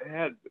others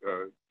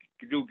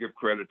do give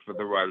credit for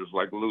the writers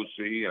like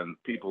Lucy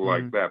and people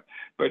like that.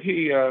 But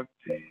he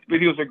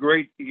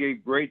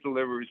gave great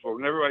deliveries. But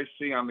whenever I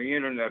see on the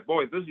internet,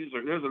 boy,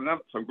 here's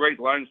some great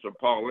lines from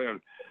Paul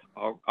Lynch,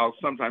 I'll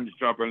sometimes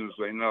jump in and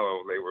say,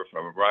 no, they were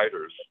from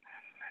writers.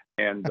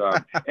 And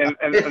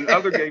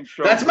other game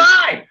shows. That's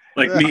mine.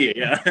 Like me,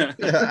 yeah.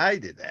 I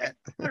did that.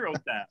 I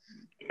wrote that.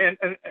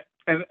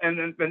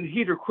 And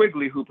Heater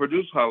Quigley, who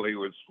produced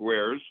Hollywood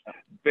Squares,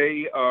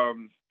 they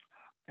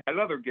had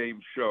other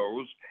game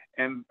shows,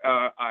 and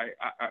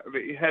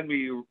they had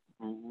me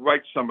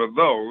write some of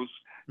those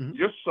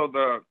just so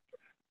to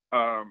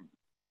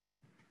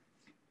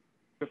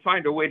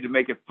find a way to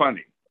make it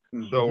funny.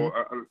 So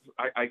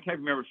I can't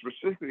remember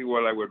specifically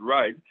what I would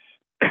write,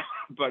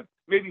 but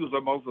maybe it was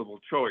a multiple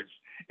choice.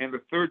 And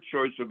the third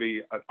choice would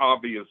be an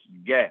obvious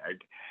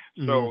gag.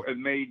 So it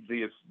made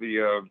the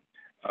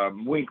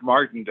Wink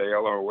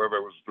Martindale, or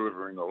whoever was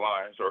delivering the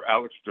lines, or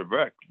Alex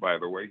Trebek, by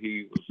the way,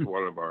 he was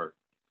one of our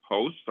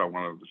hosts on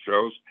one of the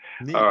shows.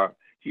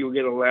 He would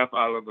get a laugh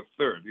out of the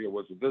third.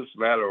 Was it this,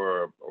 that,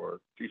 or a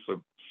piece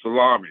of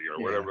salami,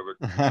 or whatever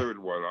the third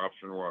one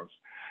option was.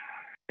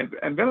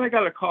 And then I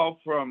got a call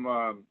from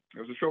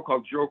there was a show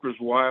called Joker's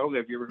Wild.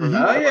 Have you ever heard of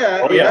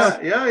that? Oh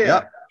yeah.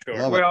 Yep.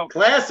 Sure. Well,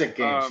 classic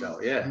game show.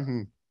 Yeah.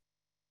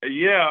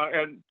 Yeah,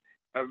 and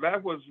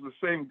that was the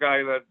same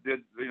guy that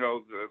did the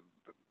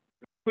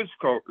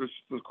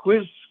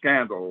quiz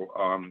scandal.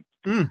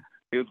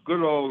 It was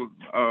good old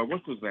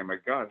what's his name? My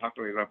God, how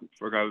can I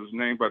forgot his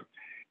name? But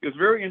he was a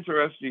very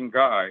interesting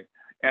guy.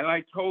 And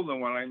I told him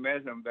when I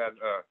met him that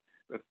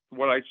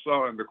what I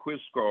saw in the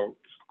quiz show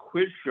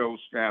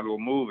scandal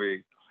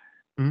movie,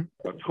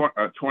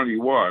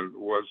 21,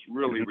 was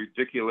really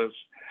ridiculous.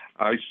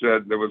 I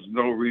said there was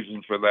no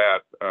reason for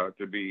that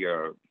to be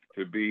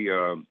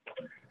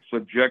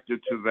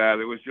subjected to that.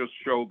 It was just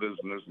show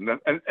business,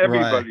 and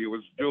everybody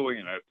was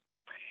doing it.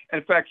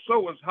 In fact, so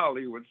was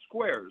Hollywood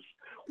Squares.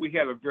 We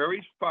had a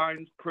very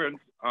fine print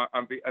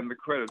on the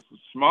credits, as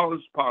small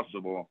as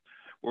possible,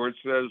 where it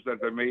says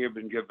that they may have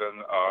been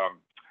given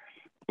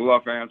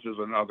bluff answers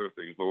and other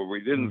things. But what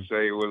we didn't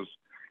say was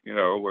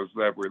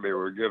that they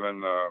were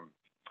given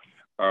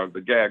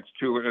the gags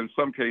too. And in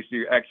some cases,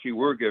 you actually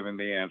were given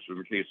the answer. In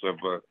the case of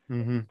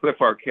Cliff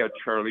Arquette,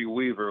 Charlie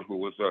Weaver, who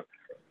was a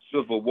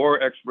Civil War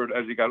expert.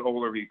 As he got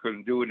older, he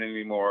couldn't do it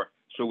anymore.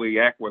 So we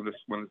act when the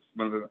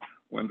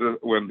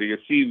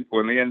NBC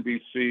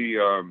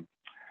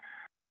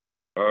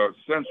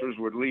censors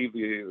would leave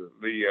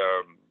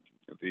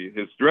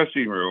his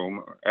dressing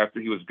room after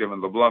he was given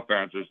the bluff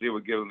answers, they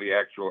would give him the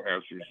actual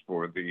answers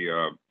for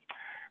the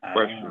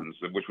questions,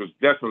 which was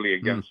definitely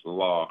against the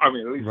law. I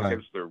mean, at least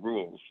against their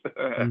rules.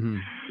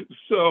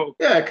 So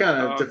yeah, it kind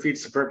of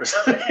defeats the purpose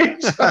of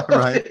it.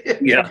 Right.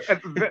 Yeah.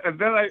 And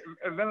then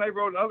I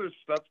wrote other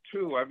stuff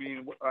too. I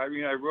mean, I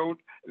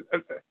wrote.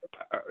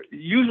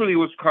 Usually it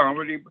was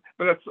comedy,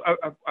 but at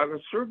a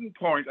certain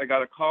point, I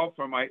got a call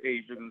from my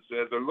agent and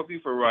said they're looking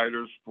for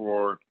writers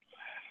for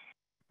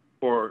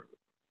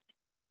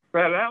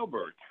Fat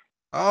Albert.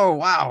 Oh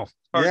wow!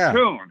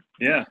 Cartoon.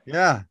 Yeah.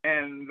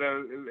 And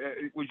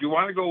would you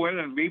want to go in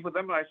and meet with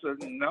them? And I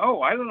said,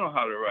 no, I don't know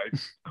how to write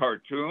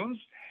cartoons,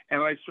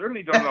 and I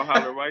certainly don't know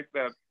how to write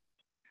that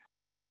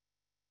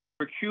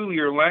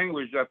peculiar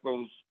language that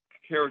those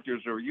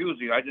characters are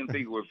using. I didn't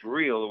think it was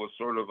real. It was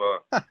sort of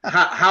a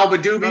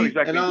halbadooby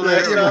exactly and all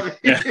that stuff.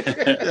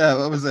 Yeah,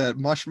 what was that?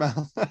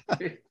 Mushmouth.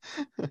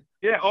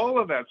 Yeah, all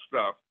of that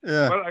stuff.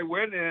 Yeah. But I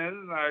went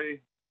in, and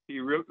they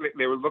were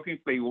looking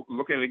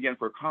again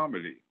for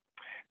comedy.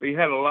 They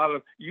had a lot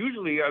of,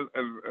 usually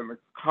in the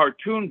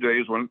cartoon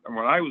days when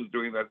I was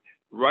doing that,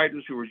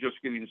 writers who were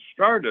just getting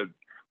started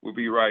would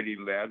be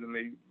writing that, and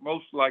they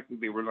most likely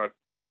they were not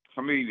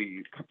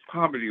comedy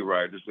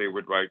writers. They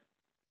would write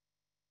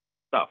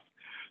stuff.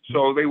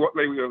 So they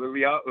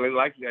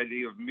liked the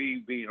idea of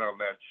me being on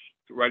that,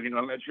 writing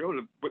on that show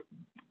to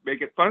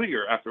make it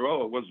funnier. After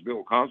all, it was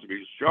Bill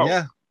Cosby's show.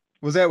 Yeah.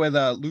 Was that with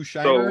Lou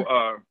Scheimer?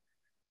 So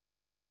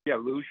yeah,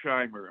 Lou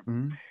Scheimer.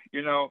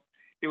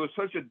 It was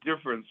such a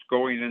difference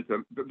going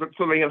into.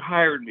 So they had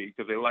hired me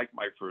because they liked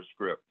my first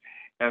script,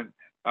 and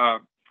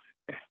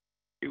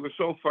it was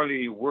so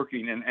funny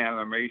working in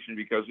animation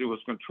because it was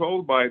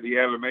controlled by the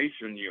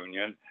animation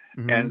union,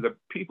 and the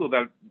people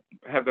that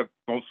had the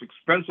most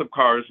expensive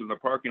cars in the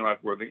parking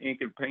lot were the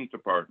ink and paint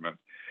department.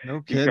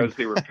 No kidding. Because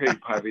they were paid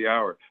by the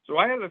hour. So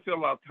I had to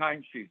fill out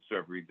timesheets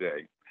every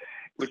day,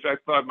 which I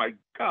thought, my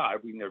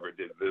God, we never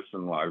did this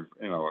in life,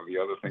 and the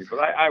other things.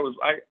 But I was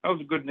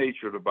good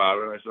natured about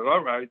it. I said,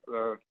 all right,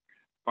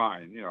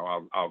 fine,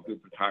 I'll do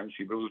the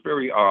timesheet. But it was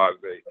very odd.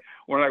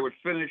 When I would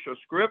finish a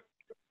script,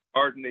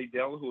 Art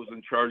Nadell, who was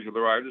in charge of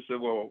the writers, said,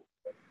 well,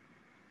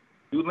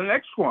 do the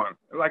next one.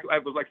 Like I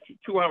was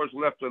 2 hours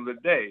left of the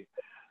day.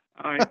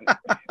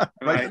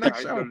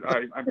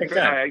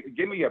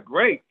 Give me a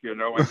break,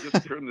 I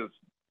just turned this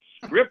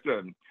script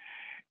in.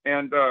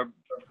 And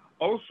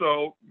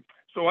also,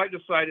 so I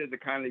decided to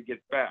kind of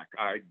get back.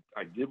 I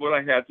did what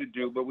I had to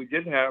do, but we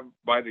did have,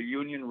 by the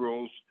union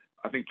rules,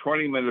 I think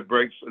 20-minute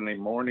breaks in the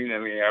morning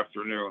and the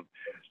afternoon.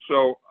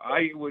 So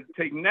I would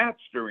take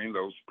naps during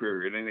those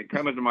periods, and they'd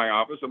come into my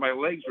office, and my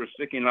legs were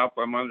sticking up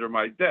from under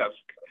my desk.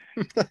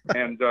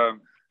 And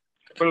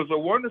but it was a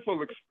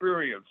wonderful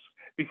experience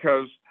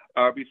because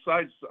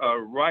besides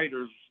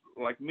writers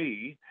like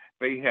me,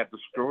 they had the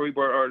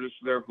storyboard artists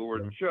there who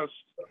were just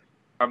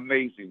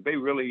amazing. They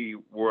really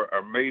were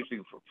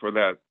amazing for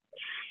that,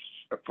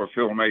 for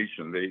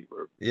filmation. They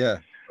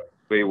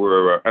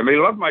were, and they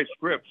loved my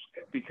scripts.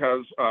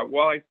 because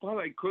while I thought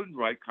I couldn't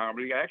write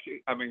comedy,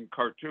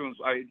 cartoons,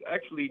 I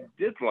actually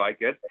did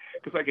like it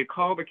because I could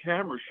call the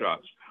camera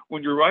shots.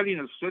 When you're writing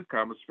a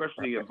sitcom,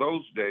 especially in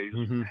those days,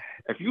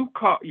 if you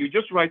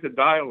just write the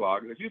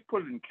dialogue. If you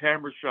put in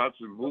camera shots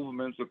and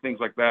movements and things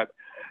like that,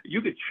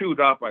 you get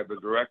chewed out by the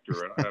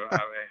director, and I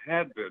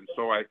had been.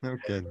 So I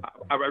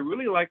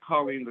really like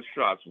calling the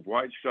shots,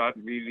 wide shot,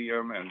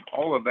 medium, and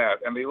all of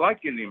that. And they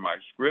like getting my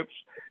scripts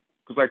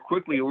because I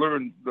quickly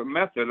learned the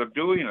method of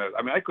doing it.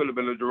 I mean, I could have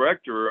been a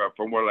director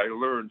from what I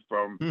learned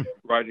from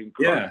writing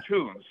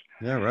cartoons.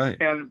 Yeah, right.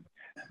 And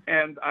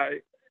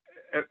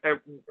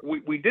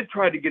we did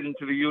try to get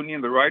into the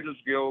union. The Writers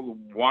Guild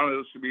wanted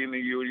us to be in the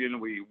union.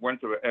 We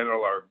went to the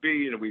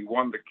NLRB and we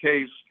won the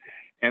case.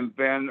 And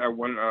then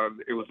when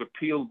it was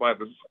appealed by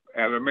the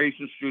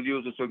animation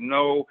studios, they said,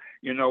 no,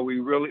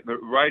 the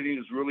writing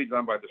is really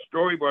done by the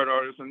storyboard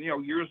artists. And,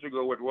 years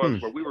ago it was,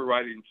 but we were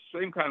writing the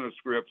same kind of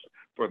scripts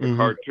for the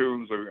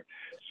cartoons.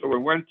 So we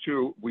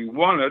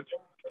won it.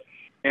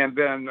 And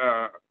then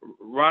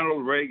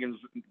Ronald Reagan's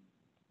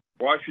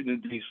Washington,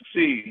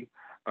 D.C.,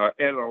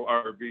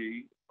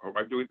 NLRB,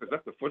 is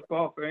that the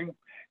football thing?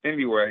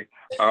 Anyway,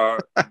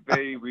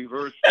 they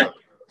reversed it.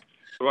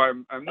 So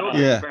I'm no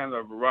fan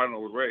of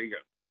Ronald Reagan.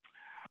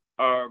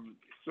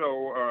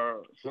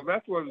 So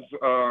that was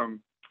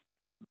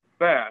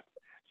that.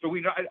 So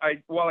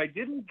while I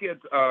didn't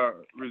get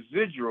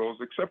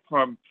residuals except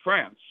from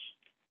France,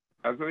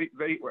 as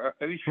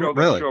any show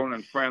that's shown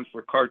in France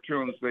for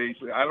cartoons, they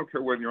say, I don't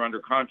care whether you're under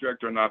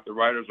contract or not, the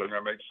writers are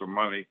going to make some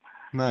money.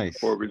 Nice.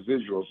 For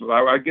residuals. So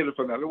I get it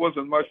from that. It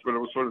wasn't much, but it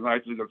was sort of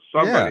nice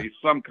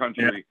that some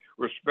country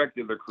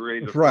respected the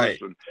creative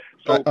person.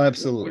 So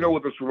absolutely.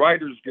 With this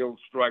Writers Guild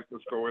strike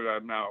that's going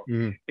on now,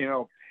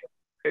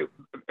 if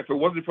it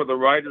wasn't for the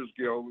Writers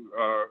Guild,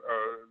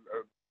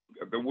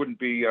 there wouldn't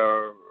be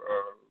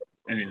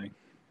anything.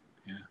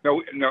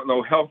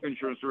 No health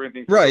insurance or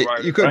anything. Right.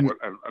 You couldn't.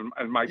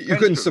 And my you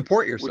couldn't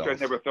support yourself, which I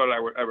never thought I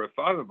would ever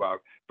thought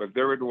about. But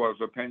there it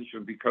was, a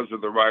pension because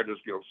of the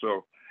Writers Guild.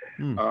 So.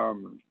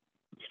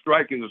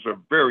 Strikers are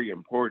very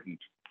important.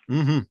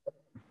 We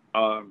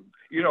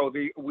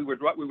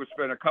would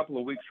spend a couple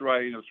of weeks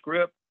writing a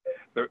script.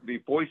 The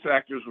voice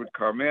actors would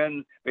come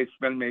in. They'd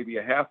spend maybe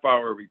a half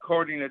hour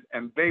recording it,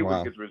 and they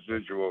would get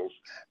residuals,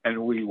 and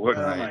we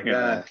wouldn't. Oh my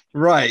God!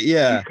 Right?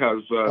 Yeah.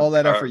 Because all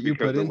that effort you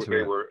put into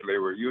it. They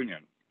were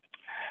union.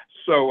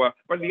 So,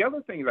 but the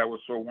other thing that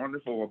was so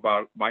wonderful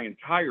about my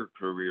entire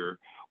career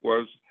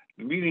was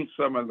meeting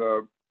some of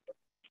the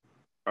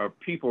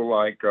people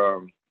like.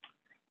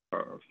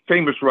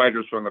 Famous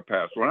writers from the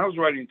past. When I was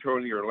writing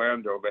Tony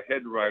Orlando, the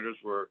head writers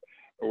were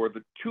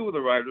the two of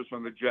the writers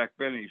from the Jack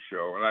Benny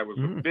show, and I was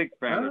a big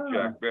fan of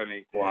Jack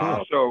Benny.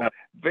 Wow! So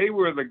they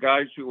were the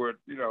guys who were,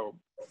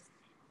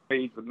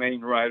 made the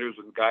main writers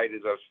and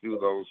guided us through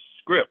those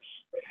scripts.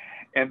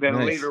 And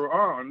then later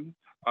on,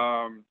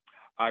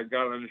 I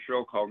got on a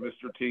show called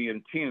Mr. T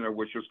and Tina,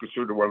 which is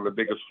considered one of the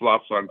biggest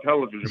flops on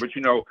television. But,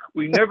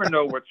 we never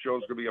know what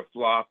show's going to be a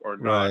flop or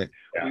not. Right.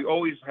 Yeah. We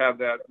always have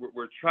that.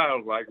 We're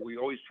childlike. We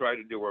always try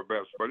to do our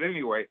best. But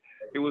anyway,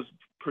 it was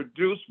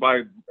produced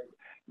by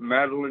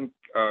Madeline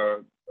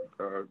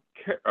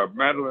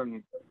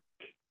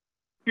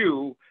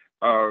Q.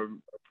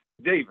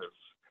 Davis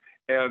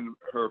and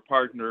her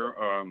partner,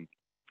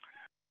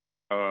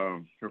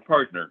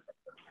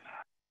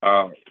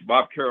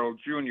 Bob Carroll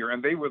Jr.,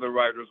 and they were the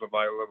writers of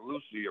I Love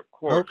Lucy, of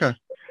course. Okay,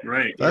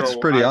 right. That's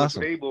pretty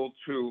awesome. I was able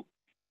to.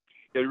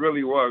 It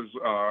really was. It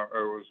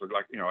was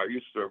like I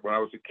used to when I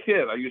was a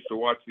kid. I used to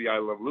watch the I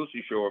Love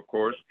Lucy show, of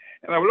course,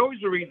 and I would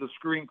always read the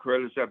screen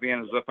credits at the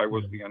end as if I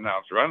was the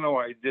announcer. I don't know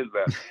why I did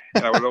that,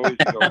 and I would always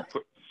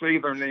say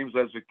their names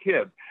as a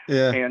kid.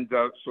 Yeah. And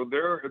so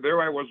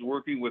there I was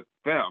working with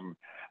them.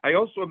 I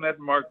also met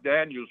Mark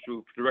Daniels,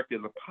 who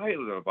directed the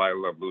pilot of I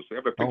Love Lucy. I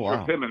have a picture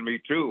of him and me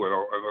too,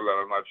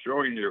 that I'm not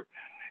showing you.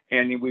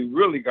 And we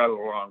really got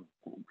along.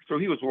 So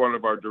he was one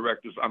of our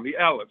directors on the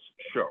Alice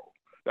show.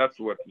 That's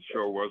what the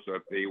show was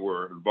that they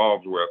were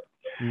involved with.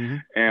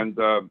 And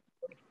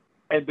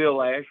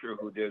Bill Asher,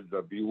 who did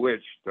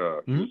Bewitched, he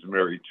was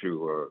married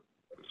to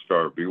the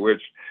star of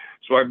Bewitched.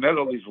 So I met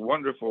all these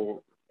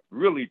wonderful,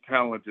 really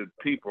talented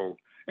people,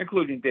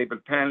 including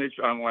David Panich,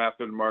 John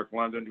Laffin, Mark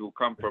London, who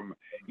come from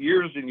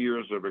years and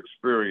years of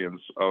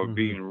experience of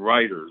being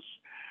writers.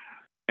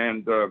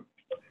 And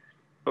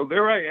so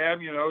there I am,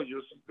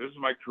 this is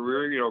my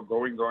career,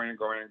 going.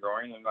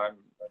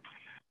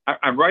 And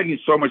I'm writing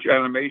so much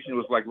animation. It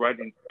was like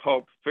writing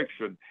pulp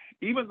fiction.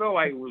 Even though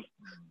I was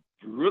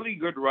a really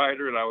good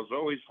writer and I was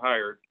always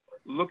hired,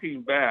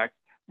 looking back,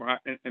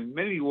 in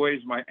many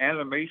ways, my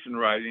animation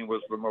writing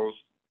was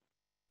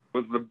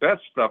the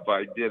best stuff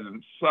I did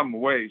in some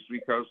ways,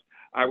 because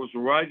I was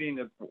writing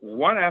it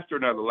one after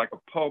another like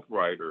a pulp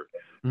writer,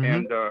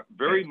 and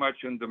very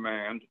much in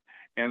demand.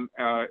 And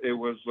it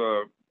was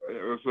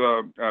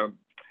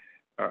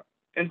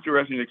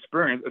interesting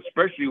experience,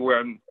 especially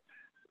when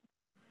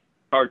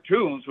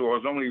cartoons, who I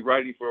was only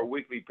writing for a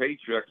weekly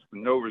paycheck,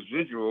 no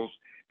residuals,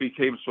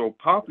 became so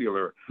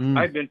popular.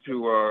 I've been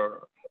to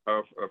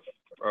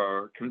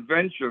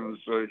conventions,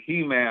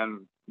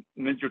 He-Man,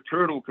 Ninja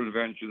Turtle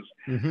conventions,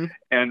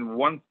 and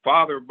one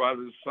father brought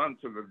his son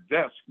to the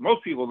desk.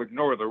 Most people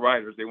ignore the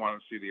writers; they want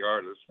to see the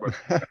artists, but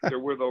there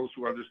were those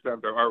who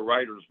understand there are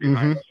writers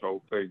behind this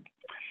whole thing.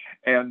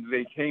 And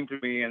they came to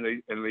me and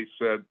they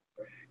said,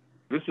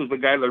 "This is the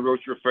guy that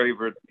wrote your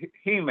favorite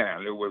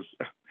He-Man." It was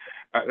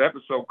an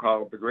episode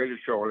called "The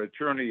Greatest Show on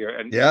Eternia,"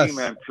 and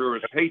He-Man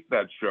purists hate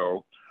that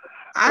show.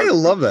 I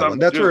love that one.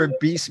 That's where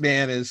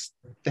Beastman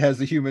has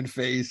the human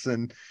face,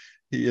 and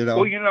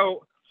Well,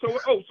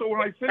 So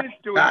when I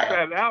finished doing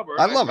Fat Albert,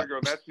 I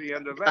figured that's the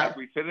end of that.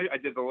 We finished. I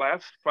did the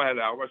last Fat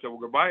Albert. I said, "Well,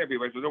 goodbye,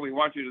 everybody." I said, "No, we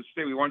want you to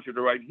stay. We want you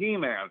to write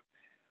He-Man."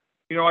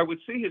 I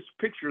would see his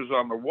pictures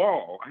on the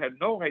wall. I had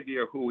no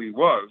idea who he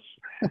was,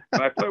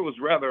 and I thought it was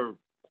rather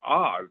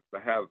odd to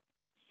have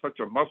such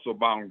a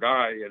muscle-bound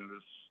guy in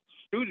this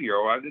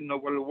studio. I didn't know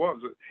what it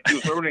was. He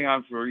was earning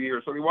on for a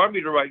year, so he wanted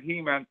me to write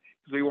He-Man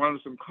because he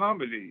wanted some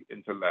comedy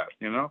into that,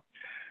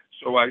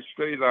 So I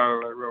stayed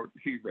on. I wrote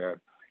He-Man,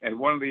 and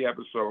one of the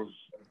episodes.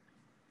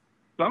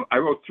 I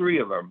wrote 3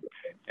 of them,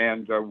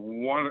 and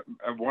one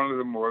of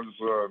them was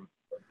the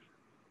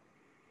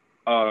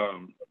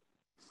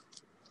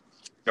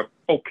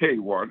okay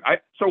one.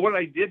 So what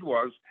I did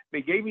was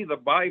they gave me the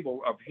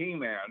Bible of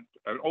He-Man,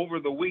 and over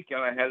the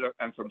weekend I had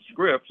and some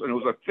scripts, and it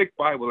was a thick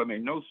Bible that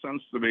made no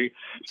sense to me.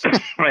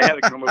 I had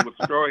to come up with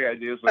story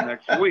ideas the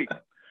next week.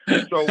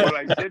 So what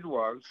I did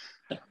was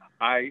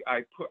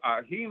I put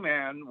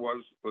He-Man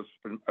was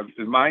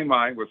in my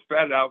mind was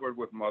Fat Albert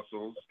with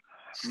muscles.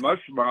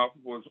 Mushmouth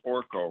was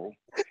Orko,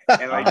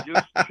 and I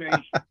just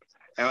changed,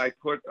 and I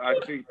put, I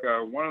think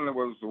one of them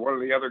was one of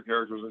the other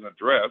characters in a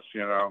dress,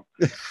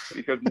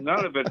 because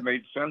none of it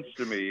made sense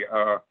to me.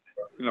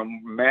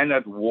 Man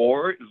at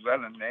War, is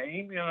that a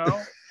name,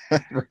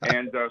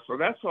 And so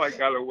that's how I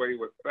got away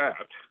with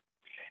that.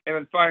 And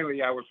then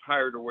finally, I was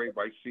hired away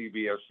by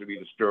CBS to be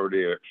the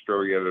story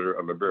editor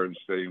of the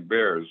Berenstain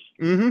Bears.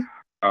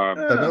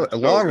 A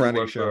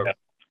long-running show.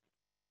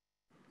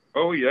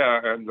 Oh, yeah,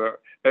 and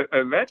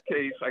in that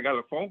case, I got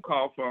a phone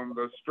call from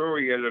the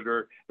story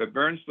editor that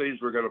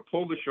Bernstein's were going to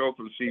pull the show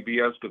from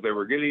CBS because they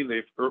were getting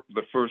the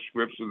first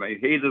scripts and they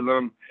hated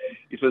them.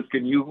 He says,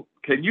 "Can you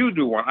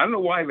do one?" I don't know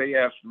why they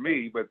asked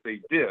me, but they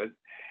did.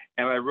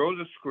 And I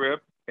wrote a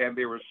script, and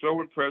they were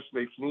so impressed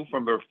they flew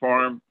from their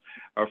farm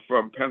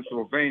from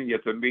Pennsylvania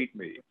to meet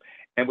me,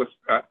 and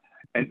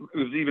it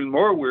was even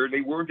more weird. They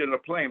weren't in a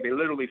plane; they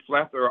literally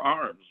flapped their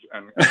arms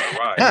and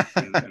arrived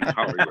in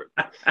Hollywood.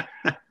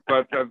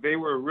 But they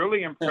were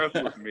really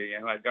impressed with me,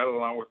 and I got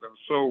along with them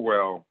so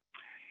well.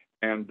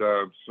 And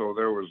so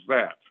there was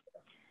that.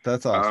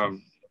 That's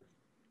awesome.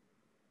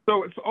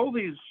 So it's all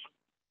these.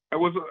 It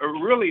was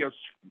really a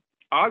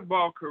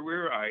oddball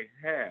career I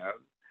had.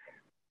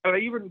 And I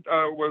even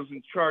was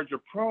in charge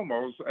of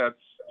promos at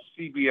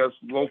CBS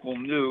Local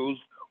News,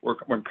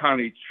 when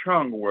Connie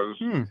Chung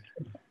was a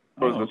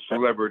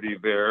celebrity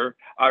there.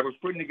 I was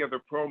putting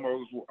together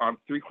promos on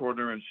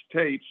 3/4-inch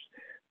tapes.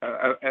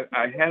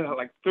 I had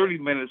like 30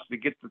 minutes to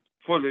get the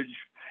footage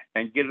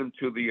and get them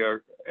to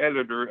the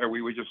editor, and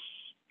we would just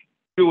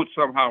do it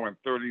somehow in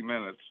 30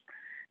 minutes.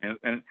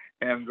 And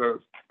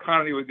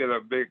Connie would get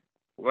a big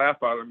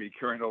laugh out of me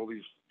carrying all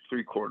these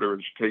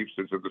 3/4-inch tapes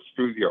into the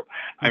studio.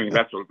 I mean,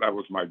 that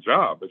was my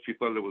job, but she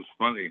thought it was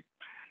funny.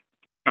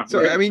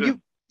 So I mean,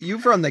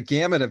 you've run the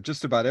gamut of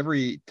just about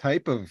every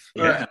type of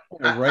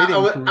writing.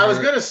 I was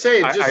going to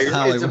say,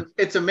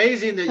 it's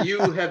amazing that you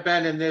have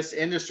been in this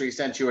industry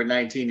since you were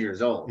 19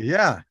 years old.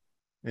 Yeah.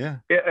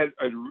 It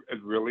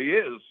really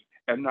is.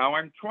 And now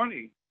I'm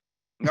 20.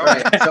 No,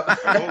 right.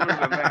 I'm older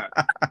than that.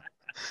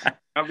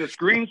 Now, this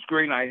green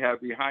screen I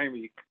have behind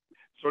me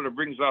sort of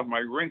brings out my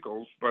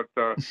wrinkles, but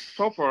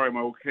so far I'm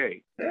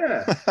okay.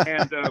 Yeah.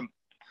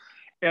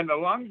 And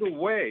along the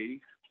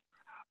way,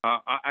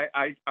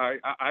 I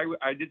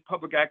did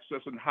public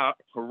access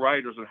for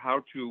writers and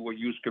how to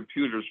use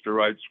computers to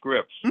write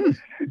scripts.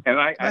 And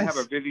I have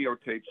a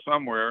videotape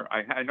somewhere.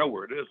 I know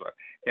where it is.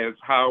 And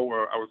it's how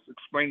I was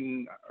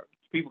explaining.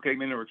 People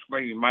came in and were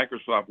explaining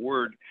Microsoft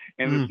Word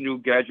and this new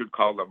gadget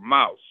called a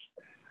mouse.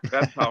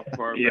 That's how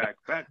far back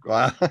that goes.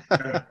 Wow.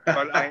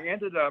 But I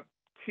ended up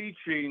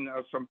teaching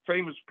some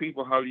famous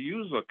people how to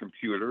use a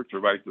computer to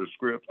write their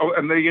scripts. Oh,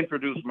 and they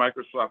introduced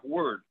Microsoft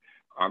Word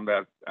on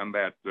that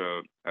event.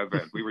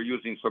 We were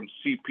using some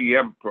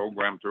CPM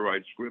program to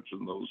write scripts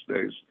in those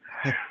days.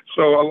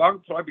 So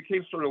I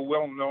became sort of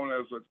well known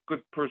as a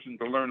good person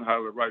to learn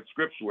how to write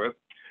scripts with.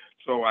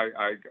 So I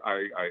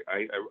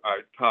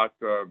taught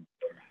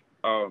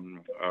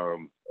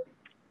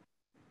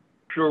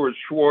Stuart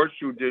Schwartz,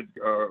 who did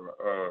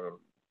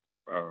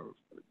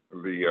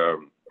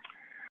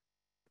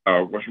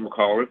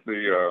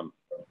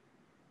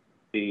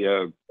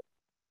the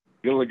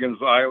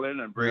Gilligan's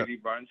Island and Brady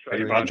Bunch. I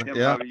taught him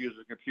how to use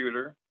a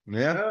computer.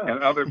 Yeah.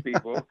 And other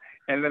people.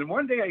 And then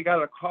one day I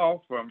got a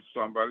call from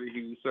somebody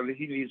who said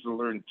he needs to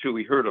learn too.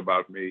 He heard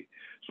about me.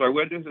 So I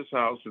went to his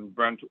house in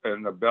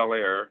Bel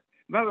Air,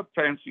 not a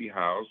fancy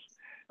house.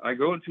 I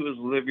go into his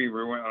living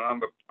room,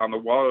 and on the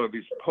wall are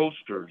these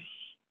posters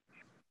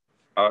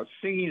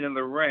Singing in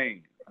the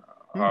Rain,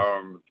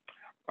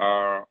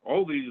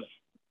 all these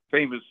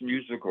famous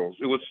musicals.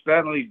 It was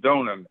Stanley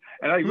Donen,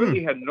 and I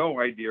really had no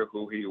idea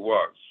who he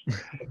was.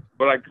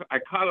 But I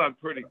caught on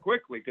pretty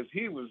quickly because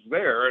he was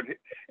there,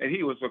 and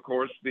he was, of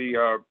course,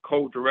 the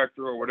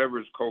co-director or whatever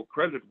his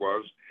co-credit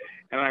was,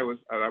 and I was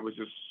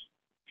just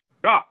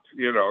shocked,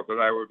 that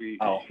I would be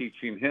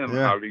teaching him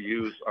how to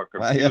use a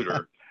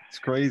computer. It's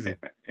crazy.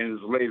 In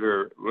his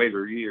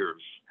later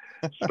years.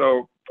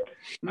 So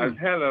I've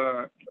had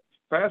a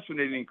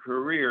fascinating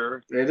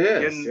career in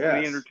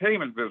the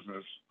entertainment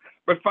business.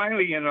 But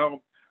finally,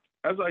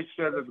 as I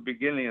said at the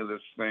beginning of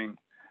this thing,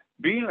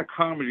 being a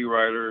comedy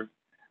writer,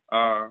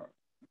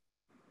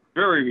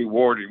 very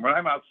rewarding. When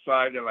I'm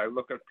outside and I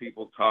look at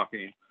people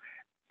talking,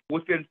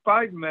 within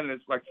 5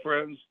 minutes, like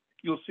friends,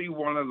 you'll see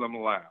one of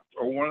them laugh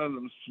or one of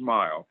them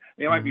smile.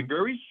 They might be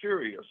very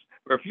serious,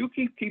 but if you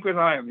keep an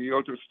eye on them, you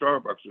go to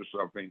Starbucks or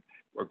something,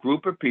 a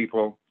group of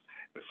people,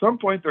 at some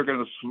point they're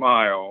going to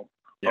smile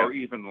or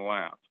even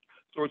laugh.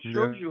 So it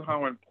shows you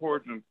how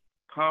important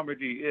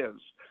comedy is.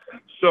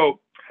 So,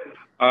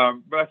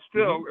 but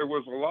still, it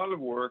was a lot of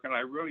work, and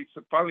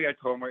finally I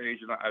told my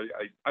agent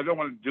I don't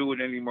want to do it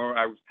anymore.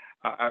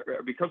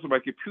 Because of my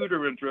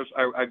computer interest,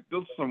 I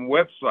built some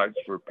websites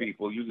for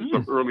people using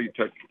some early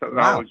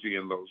technology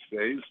in those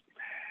days,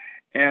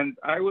 and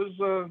I was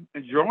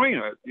enjoying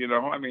it.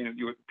 I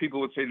mean, people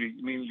would say,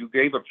 "You mean you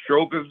gave up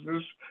show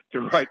business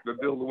to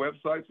build the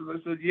websites?" And I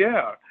said,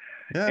 "Yeah."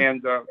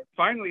 And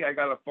finally, I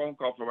got a phone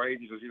call from my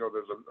agent. Says,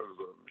 there's a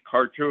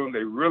cartoon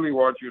they really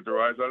want you to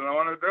write. I don't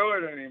want to do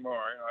it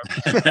anymore.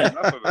 I've had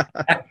enough of it.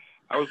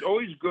 I was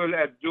always good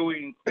at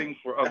doing things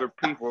for other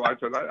people. I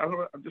said, I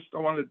just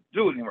don't want to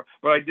do it anymore.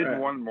 But I did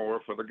one more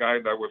for the guy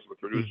that was the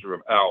producer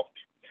of Alf.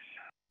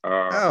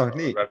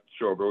 Neat. That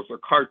show. There was a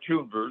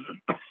cartoon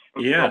version of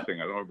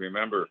something. I don't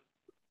remember.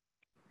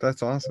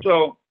 That's awesome.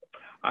 So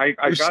I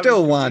got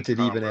still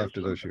wanted even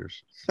after those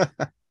years.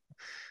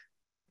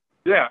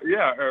 Yeah,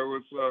 it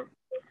was. So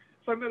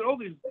I met all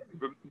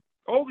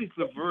these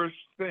diverse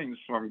things,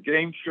 from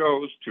game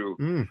shows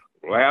to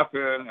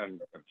laughing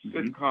and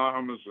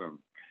sitcoms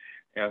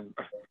and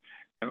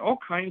all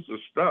kinds of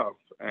stuff.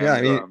 And,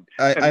 I mean,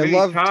 I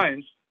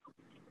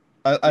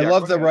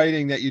love the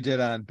writing that you did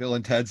on Bill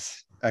and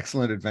Ted's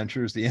Excellent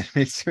Adventures, the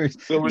animated series.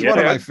 It was one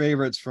of my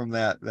favorites from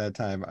that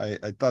time.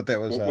 I thought that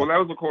was. Well, that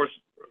was, of course,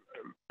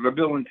 the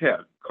Bill and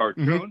Ted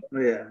cartoon.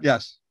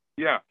 Yes.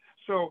 Yeah.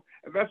 So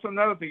that's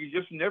another thing. You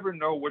just never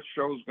know what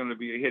show is going to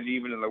be a hit,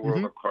 even in the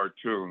world of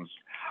cartoons.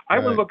 I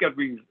would look at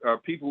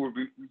people would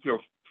be,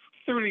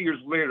 30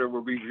 years later,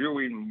 were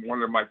reviewing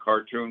one of my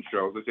cartoon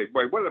shows. They say,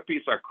 "Boy, what a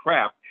piece of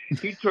crap!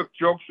 He took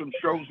jokes from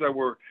shows that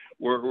were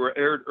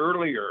aired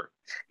earlier.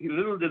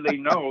 Little did they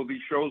know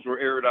these shows were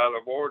aired out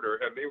of order,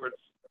 and they were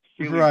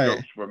stealing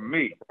jokes from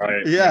me."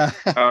 Right. Yeah.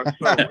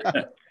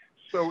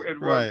 So it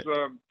was.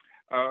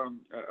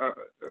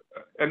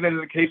 And then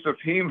in the case of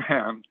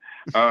He-Man.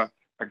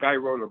 A guy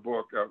wrote a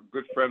book. A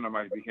good friend of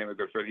mine became a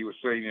good friend. He was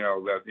saying,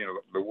 that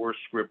the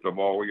worst script of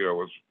all,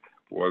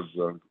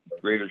 was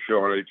Greatest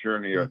Show on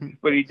Eternia.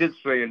 But he did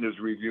say in his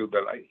review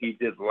that he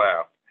did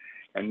laugh.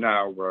 And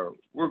now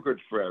we're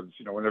good friends.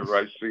 Whenever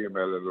I see him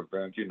at an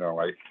event,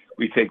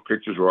 we take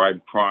pictures where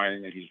I'm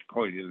crying and he's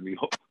pointing at me,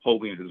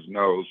 holding his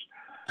nose.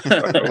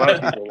 But a lot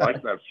of people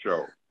like that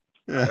show.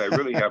 I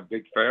really have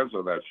big fans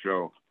of that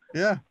show.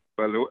 Yeah.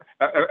 But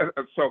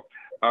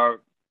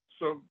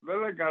so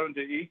then I got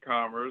into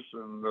e-commerce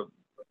and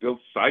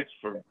built sites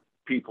for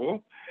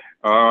people,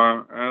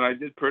 and I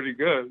did pretty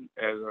good.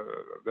 And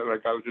then I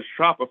got into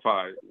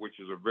Shopify, which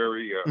is a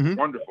very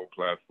wonderful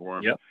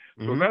platform. Yep.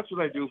 So that's what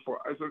I do for.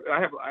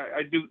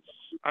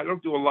 I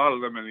don't do a lot of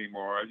them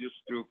anymore. I just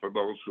do for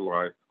those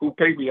who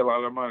pay me a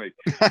lot of money.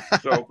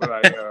 So, but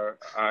I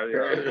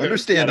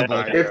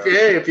understandable.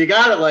 If you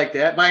got it like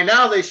that, by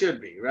now they should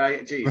be,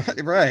 right?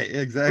 Jeez. Right,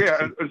 exactly.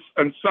 Yeah,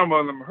 and some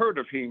of them heard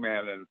of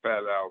He-Man and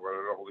Fat Albert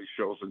and all these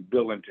shows, and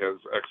Bill and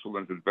Ted's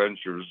Excellent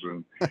Adventures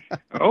and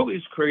all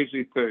these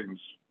crazy things.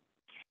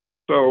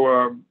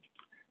 So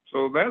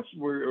that's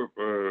where.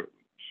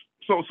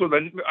 So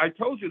then I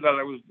told you that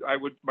I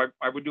would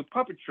do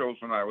puppet shows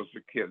when I was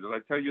a kid. Did I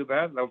tell you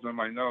that? That was in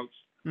my notes.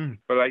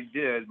 But I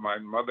did. My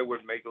mother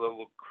would make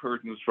little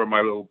curtains for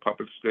my little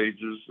puppet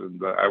stages,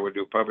 and I would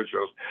do puppet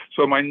shows.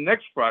 So my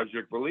next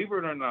project, believe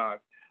it or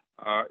not,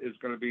 is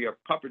going to be a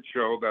puppet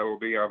show that will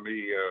be on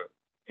the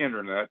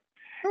internet.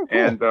 Oh, cool.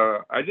 And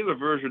I did a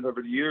version of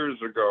it years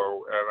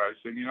ago, and I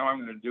said,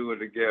 I'm going to do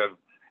it again.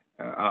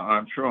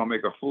 I'm sure I'll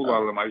make a fool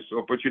out of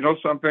myself. But you know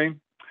something?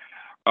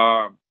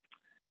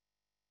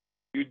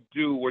 You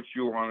do what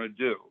you want to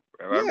do.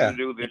 And I'm going to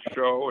do this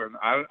show, and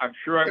I'm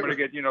sure I'm going to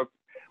get,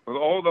 with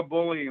all the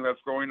bullying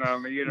that's going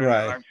on the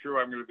internet, I'm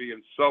sure I'm going to be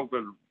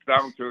insulted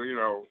down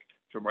to,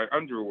 to my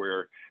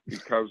underwear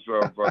because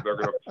of they're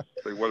going to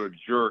say what a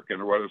jerk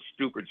and what a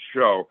stupid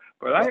show.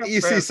 But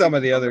you see some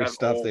of the other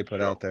stuff they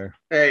put out there.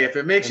 Hey, if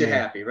it makes you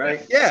happy,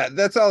 right? Yeah,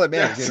 that's all that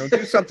matters.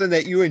 Do something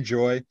that you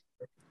enjoy.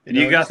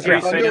 You got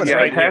 3 fans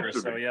right here,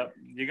 so you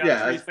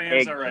got 3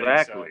 fans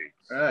already. So.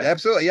 Right.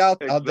 Absolutely. Yeah, I'll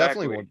Exactly.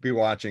 definitely be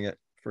watching it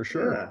for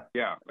sure.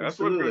 Yeah, that's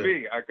what it's going to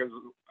be. Because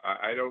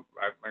I don't.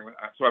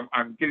 So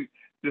I'm getting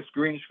this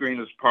green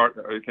screen is part.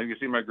 Can you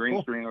see my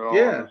green screen at all?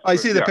 Yeah, I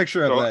see the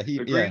picture of that. The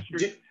green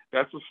screen.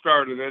 That's the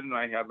start of it, and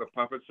I have the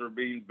puppets are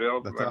being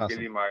built. That's and I'm awesome.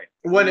 getting my.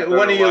 When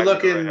are you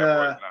looking?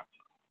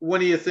 When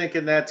are you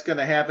thinking that's going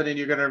to happen, and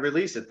you're going to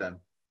release it then?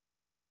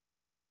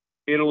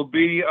 It'll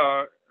be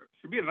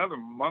should be another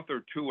month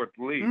or two at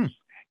least.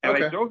 And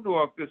I don't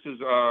know if this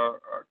is a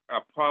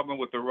problem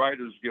with the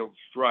Writers Guild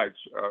strikes,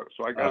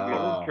 so I got to be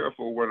a little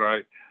careful when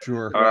I.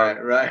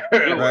 Right.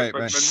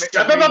 Because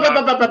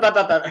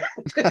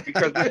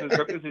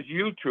this is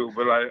YouTube,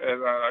 but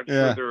I'm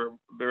sure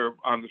they're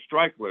on the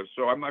strike list,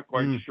 so I'm not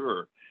quite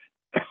sure.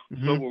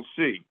 So we'll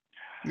see.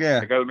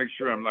 Yeah, I got to make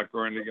sure I'm not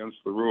going against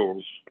the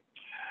rules.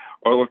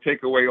 Or they'll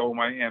take away all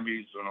my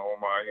Emmys and all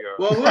my.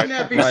 Well, wouldn't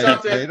that be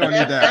something? They don't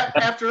need that.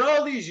 After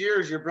all these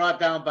years, you're brought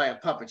down by a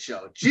puppet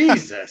show.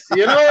 Jesus,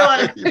 you know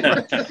what?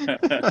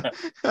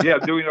 Yeah,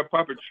 doing a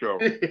puppet show.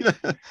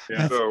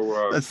 Yeah.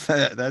 So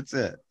that's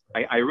it.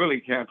 I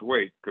really can't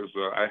wait because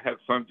I had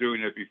fun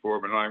doing it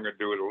before, but now I'm going to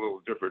do it a little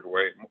different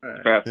way,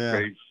 fast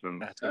paced,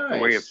 and the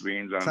way it's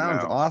being done now.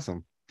 Sounds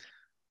awesome.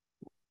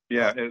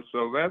 Yeah, and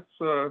so that's.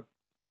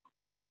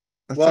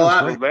 That's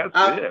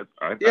it.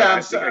 I think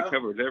I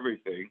covered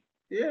everything.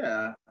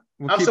 Yeah,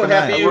 we'll I'm so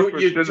happy I worked for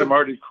Sid and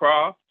Marty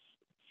Croft.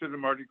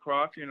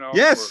 You know.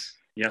 Yes.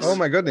 Oh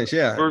my goodness.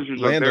 Yeah. Versions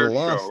Land of their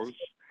Lost. shows.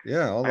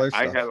 Yeah, all their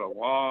stuff. I had a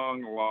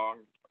long run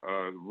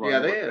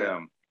with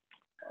them.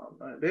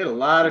 They had a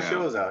lot of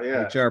shows out.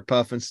 Yeah. HR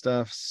Puff and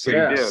stuff.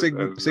 Sigmund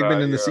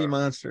and the Sea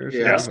Monsters.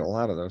 Yeah, there's a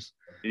lot of those.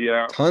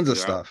 Yeah. Tons of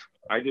stuff.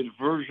 I did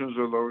versions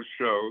of those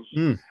shows,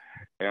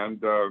 and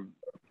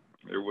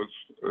it was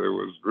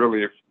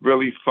really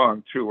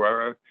fun too.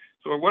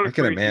 So what a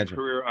crazy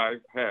career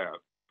I've had.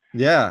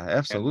 Yeah,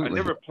 absolutely. And I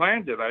never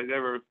planned it. I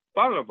never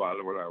thought about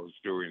it when I was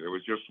doing it. It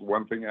was just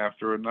one thing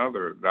after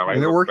another. Now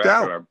and it worked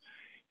out.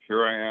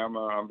 Here I am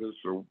on this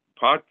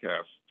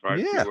podcast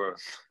trying to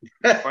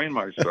explain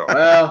myself.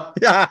 Well,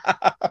 yeah.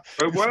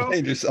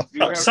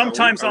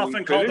 Sometimes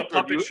often called the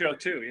puppet show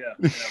too. Yeah.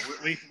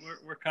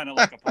 We're kind of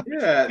like a puppet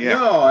show.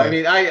 No, I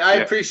mean, I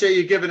appreciate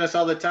you giving us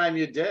all the time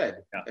you did.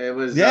 Yeah. It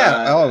was.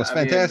 Yeah. It was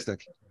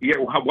fantastic.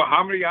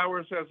 How many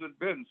hours has it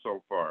been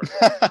so far?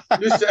 4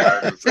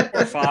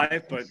 or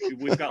 5, but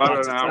we've got about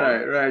lots an of time.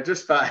 hour. Right,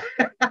 just 5.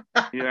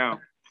 Yeah.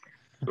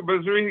 But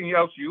is there anything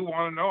else you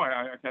want to know?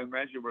 I can't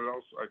imagine what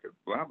else I could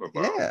blab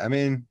about. Yeah, I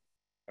mean,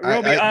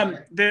 Rowby,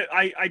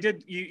 I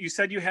did. You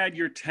said you had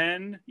your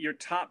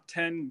top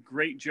 10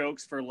 great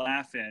jokes for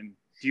Laugh-In.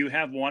 Do you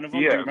have one of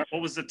them? Yeah.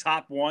 What was the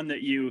top one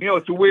that you? You know,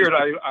 it's weird.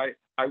 I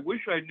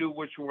wish I knew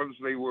which ones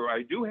they were.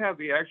 I do have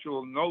the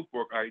actual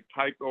notebook. I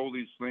typed all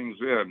these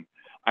things in.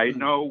 I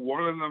know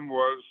one of them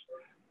was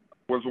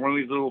one of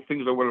these little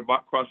things that went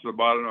across the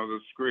bottom of the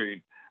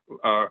screen.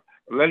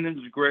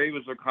 Lenin's grave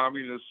is a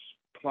communist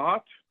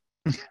plot.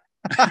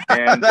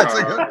 And that's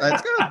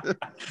good.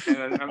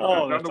 And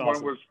another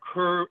one was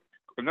curb.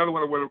 Another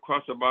one that went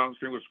across the bottom of the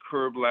screen was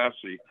Curb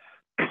Lassie.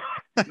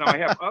 Now I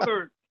have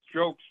other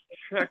jokes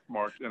check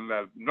marked in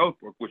that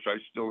notebook, which I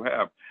still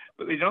have,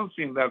 but they don't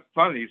seem that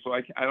funny, so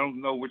I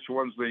don't know which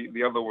ones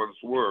the other ones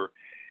were.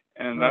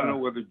 And I don't know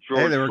whether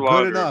George they were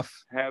Slaughter good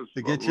enough has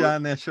to get you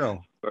on that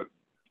show. But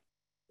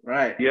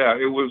right. Yeah,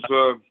 it was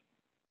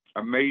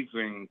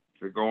amazing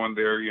to go in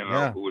there,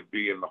 who would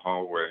be in the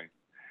hallway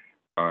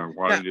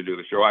wanting to do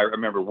the show. I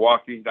remember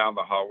walking down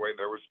the hallway,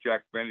 there was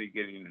Jack Benny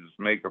getting his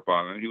makeup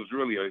on, and he was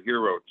really a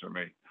hero to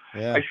me.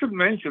 Yeah. I should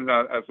mention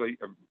that as a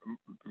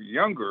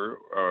younger,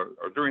 or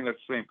during that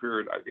same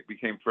period, I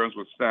became friends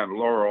with Stan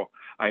Laurel.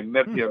 I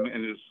met him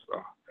in his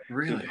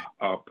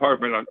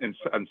apartment in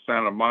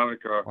Santa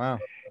Monica. Wow.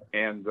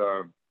 And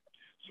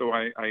so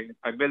I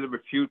met him a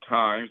few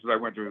times. I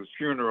went to his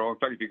funeral. In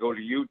fact, if you go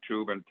to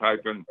YouTube and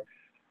type in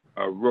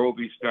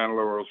Rowby Stan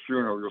Laurel's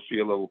funeral, you'll see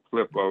a little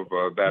clip of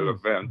that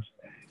event.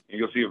 And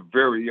you'll see a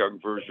very young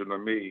version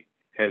of me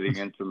heading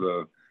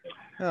into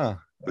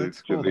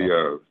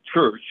the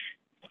church.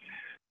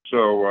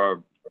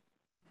 So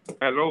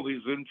I had all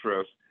these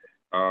interests.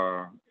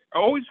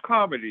 Always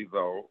comedy,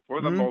 though,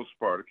 for the most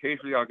part.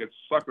 Occasionally, I'll get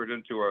suckered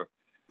into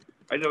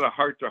I did a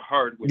Heart to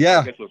Heart. Which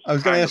I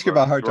was going to ask you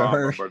about Heart to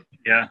Heart.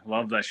 Yeah,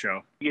 love that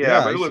show.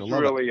 Yeah, but it was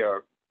really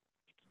a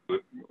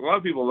lot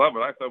of people love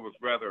it. I thought it was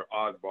rather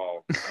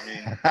oddball. I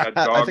mean, that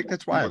dog I think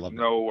that's why I love it.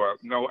 No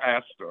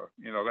Asta.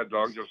 That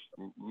dog just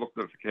looked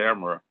at the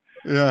camera.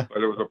 Yeah.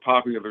 But it was a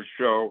popular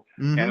show,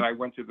 and I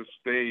went to the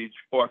stage.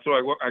 So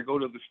I go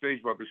to the stage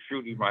while they're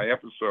shooting my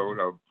episode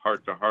of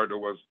Heart to Heart. It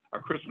was A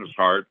Christmas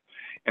Heart,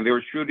 and they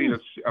were shooting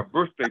a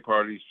birthday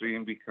party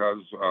scene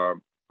because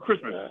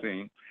Christmas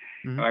scene.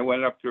 And I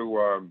went up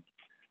to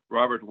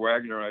Robert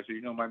Wagner and I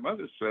said, my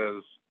mother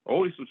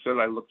always said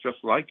I look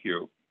just like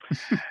you,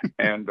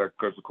 and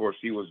because of course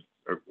he was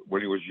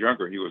when he was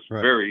younger. He was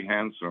Right. very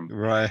handsome,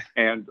 Right.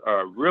 and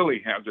really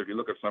handsome. If you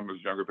look at some of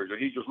his younger pictures,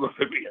 he just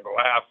looked at me and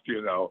laughed,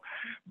 you know.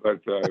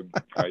 But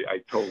I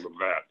told him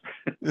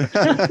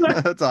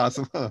that. That's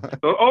awesome.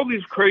 So all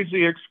these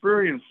crazy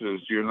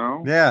experiences, you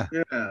know. Yeah.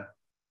 Yeah.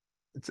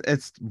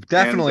 It's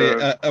definitely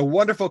And, a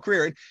wonderful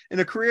career, and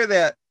a career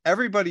that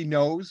everybody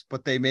knows,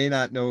 but they may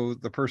not know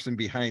the person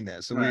behind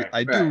that. So Right,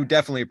 I do right.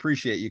 definitely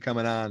appreciate you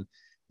coming on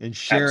and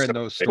sharing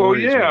those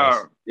Absolutely. stories. Well, with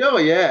yeah. us. Oh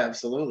yeah,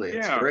 absolutely.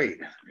 It's Yeah. great.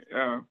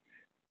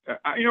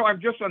 You know, I'm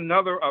just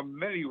another of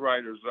many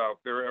writers out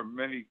there, and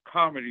many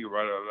comedy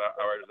writers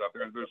out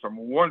there. And there's some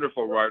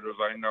wonderful writers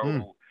I know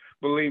who,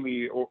 believe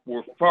me,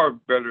 were far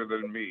better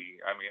than me.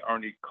 I mean,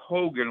 Arnie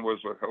Cogan was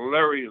a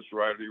hilarious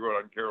writer. He wrote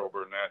on Carol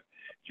Burnett.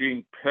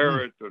 Gene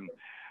Parrott, and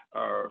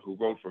who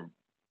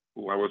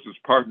I was his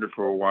partner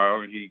for a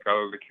while, and he got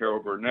on the Carol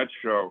Burnett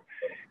show.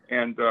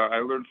 And I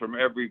learned from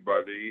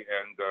everybody.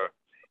 And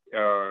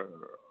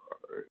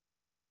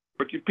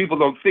but people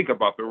don't think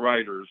about the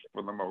writers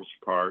for the most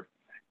part.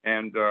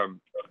 And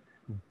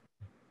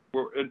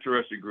we're an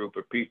interesting group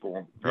of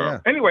people.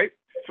 Anyway,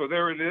 so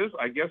there it is.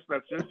 I guess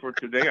that's it for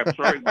today. I'm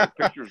sorry the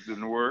pictures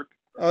didn't work.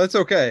 Oh, it's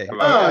okay. Oh,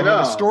 I mean, no,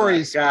 the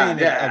stories my God,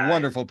 painted yeah. a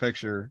wonderful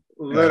picture,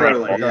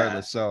 Literally, regardless.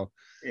 yeah. So,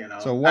 You know,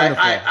 so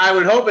wonderful. I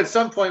would hope at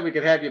some point we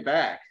could have you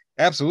back.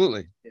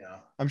 Absolutely. Yeah.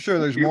 I'm sure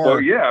there's more.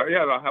 Well, yeah.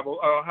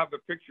 I'll have the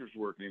pictures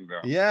working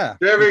though. Yeah.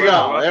 There we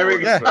Well, go. that's There we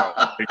what go.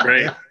 it's Be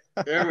great.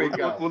 There we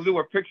go. We'll do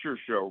a picture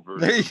show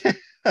There version.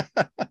 you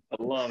I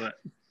love it.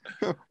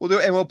 We'll do,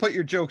 and we'll put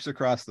your jokes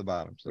across the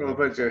bottom. So We'll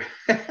put your-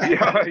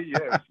 Yeah,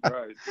 yes,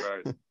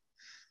 right.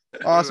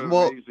 Awesome.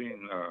 Well,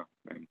 Amazing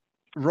thing.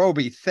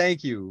 Rowby,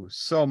 thank you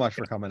so much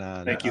for coming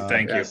on. Thank you.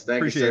 Yes, thank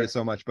Appreciate you, it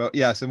so much. But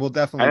yes, and we'll I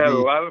definitely had be a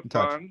lot of in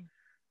touch. fun.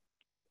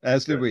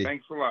 As did we.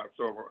 Thanks a lot.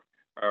 So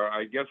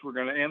I guess we're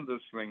going to end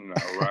this thing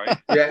now, right?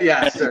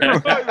 Yeah, sir.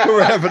 We're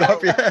wrapping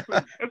up. Yeah.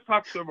 Let's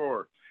talk some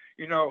more.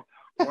 You know,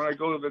 when I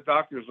go to the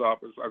doctor's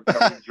office, I'm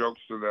telling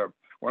jokes to them.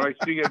 When I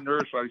see a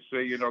nurse, I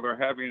say, you know, they're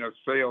having a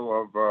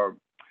sale of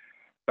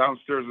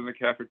downstairs in the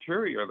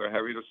cafeteria. They're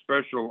having a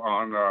special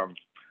on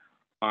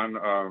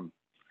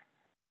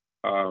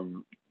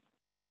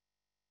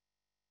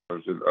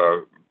was it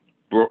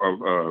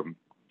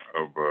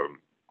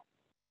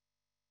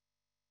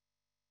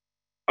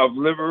of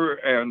liver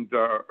and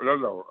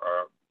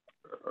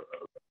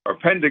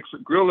appendix,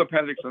 grilled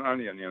appendix and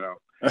onion, you know.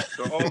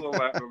 So all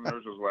the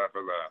nurses laugh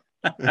at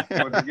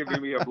that. When they're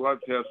giving me a blood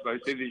test, I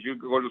say, did you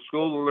go to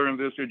school to learn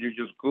this, or did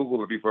you just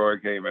Google it before I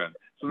came in?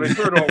 So they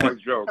heard all my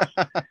jokes,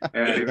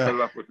 and they put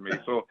up with me.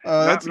 So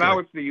now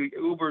it's the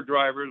Uber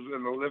drivers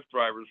and the Lyft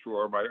drivers who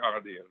are my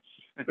audience.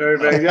 Very,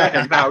 very good.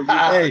 And now you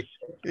guys.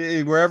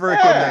 Hey, wherever you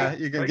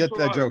can Thanks get a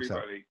the lot, jokes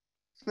everybody.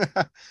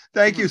 out.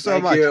 Thank you so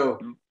much.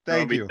 You.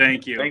 Thank Rowby, you.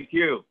 Thank you. Thank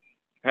you.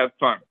 Have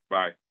fun.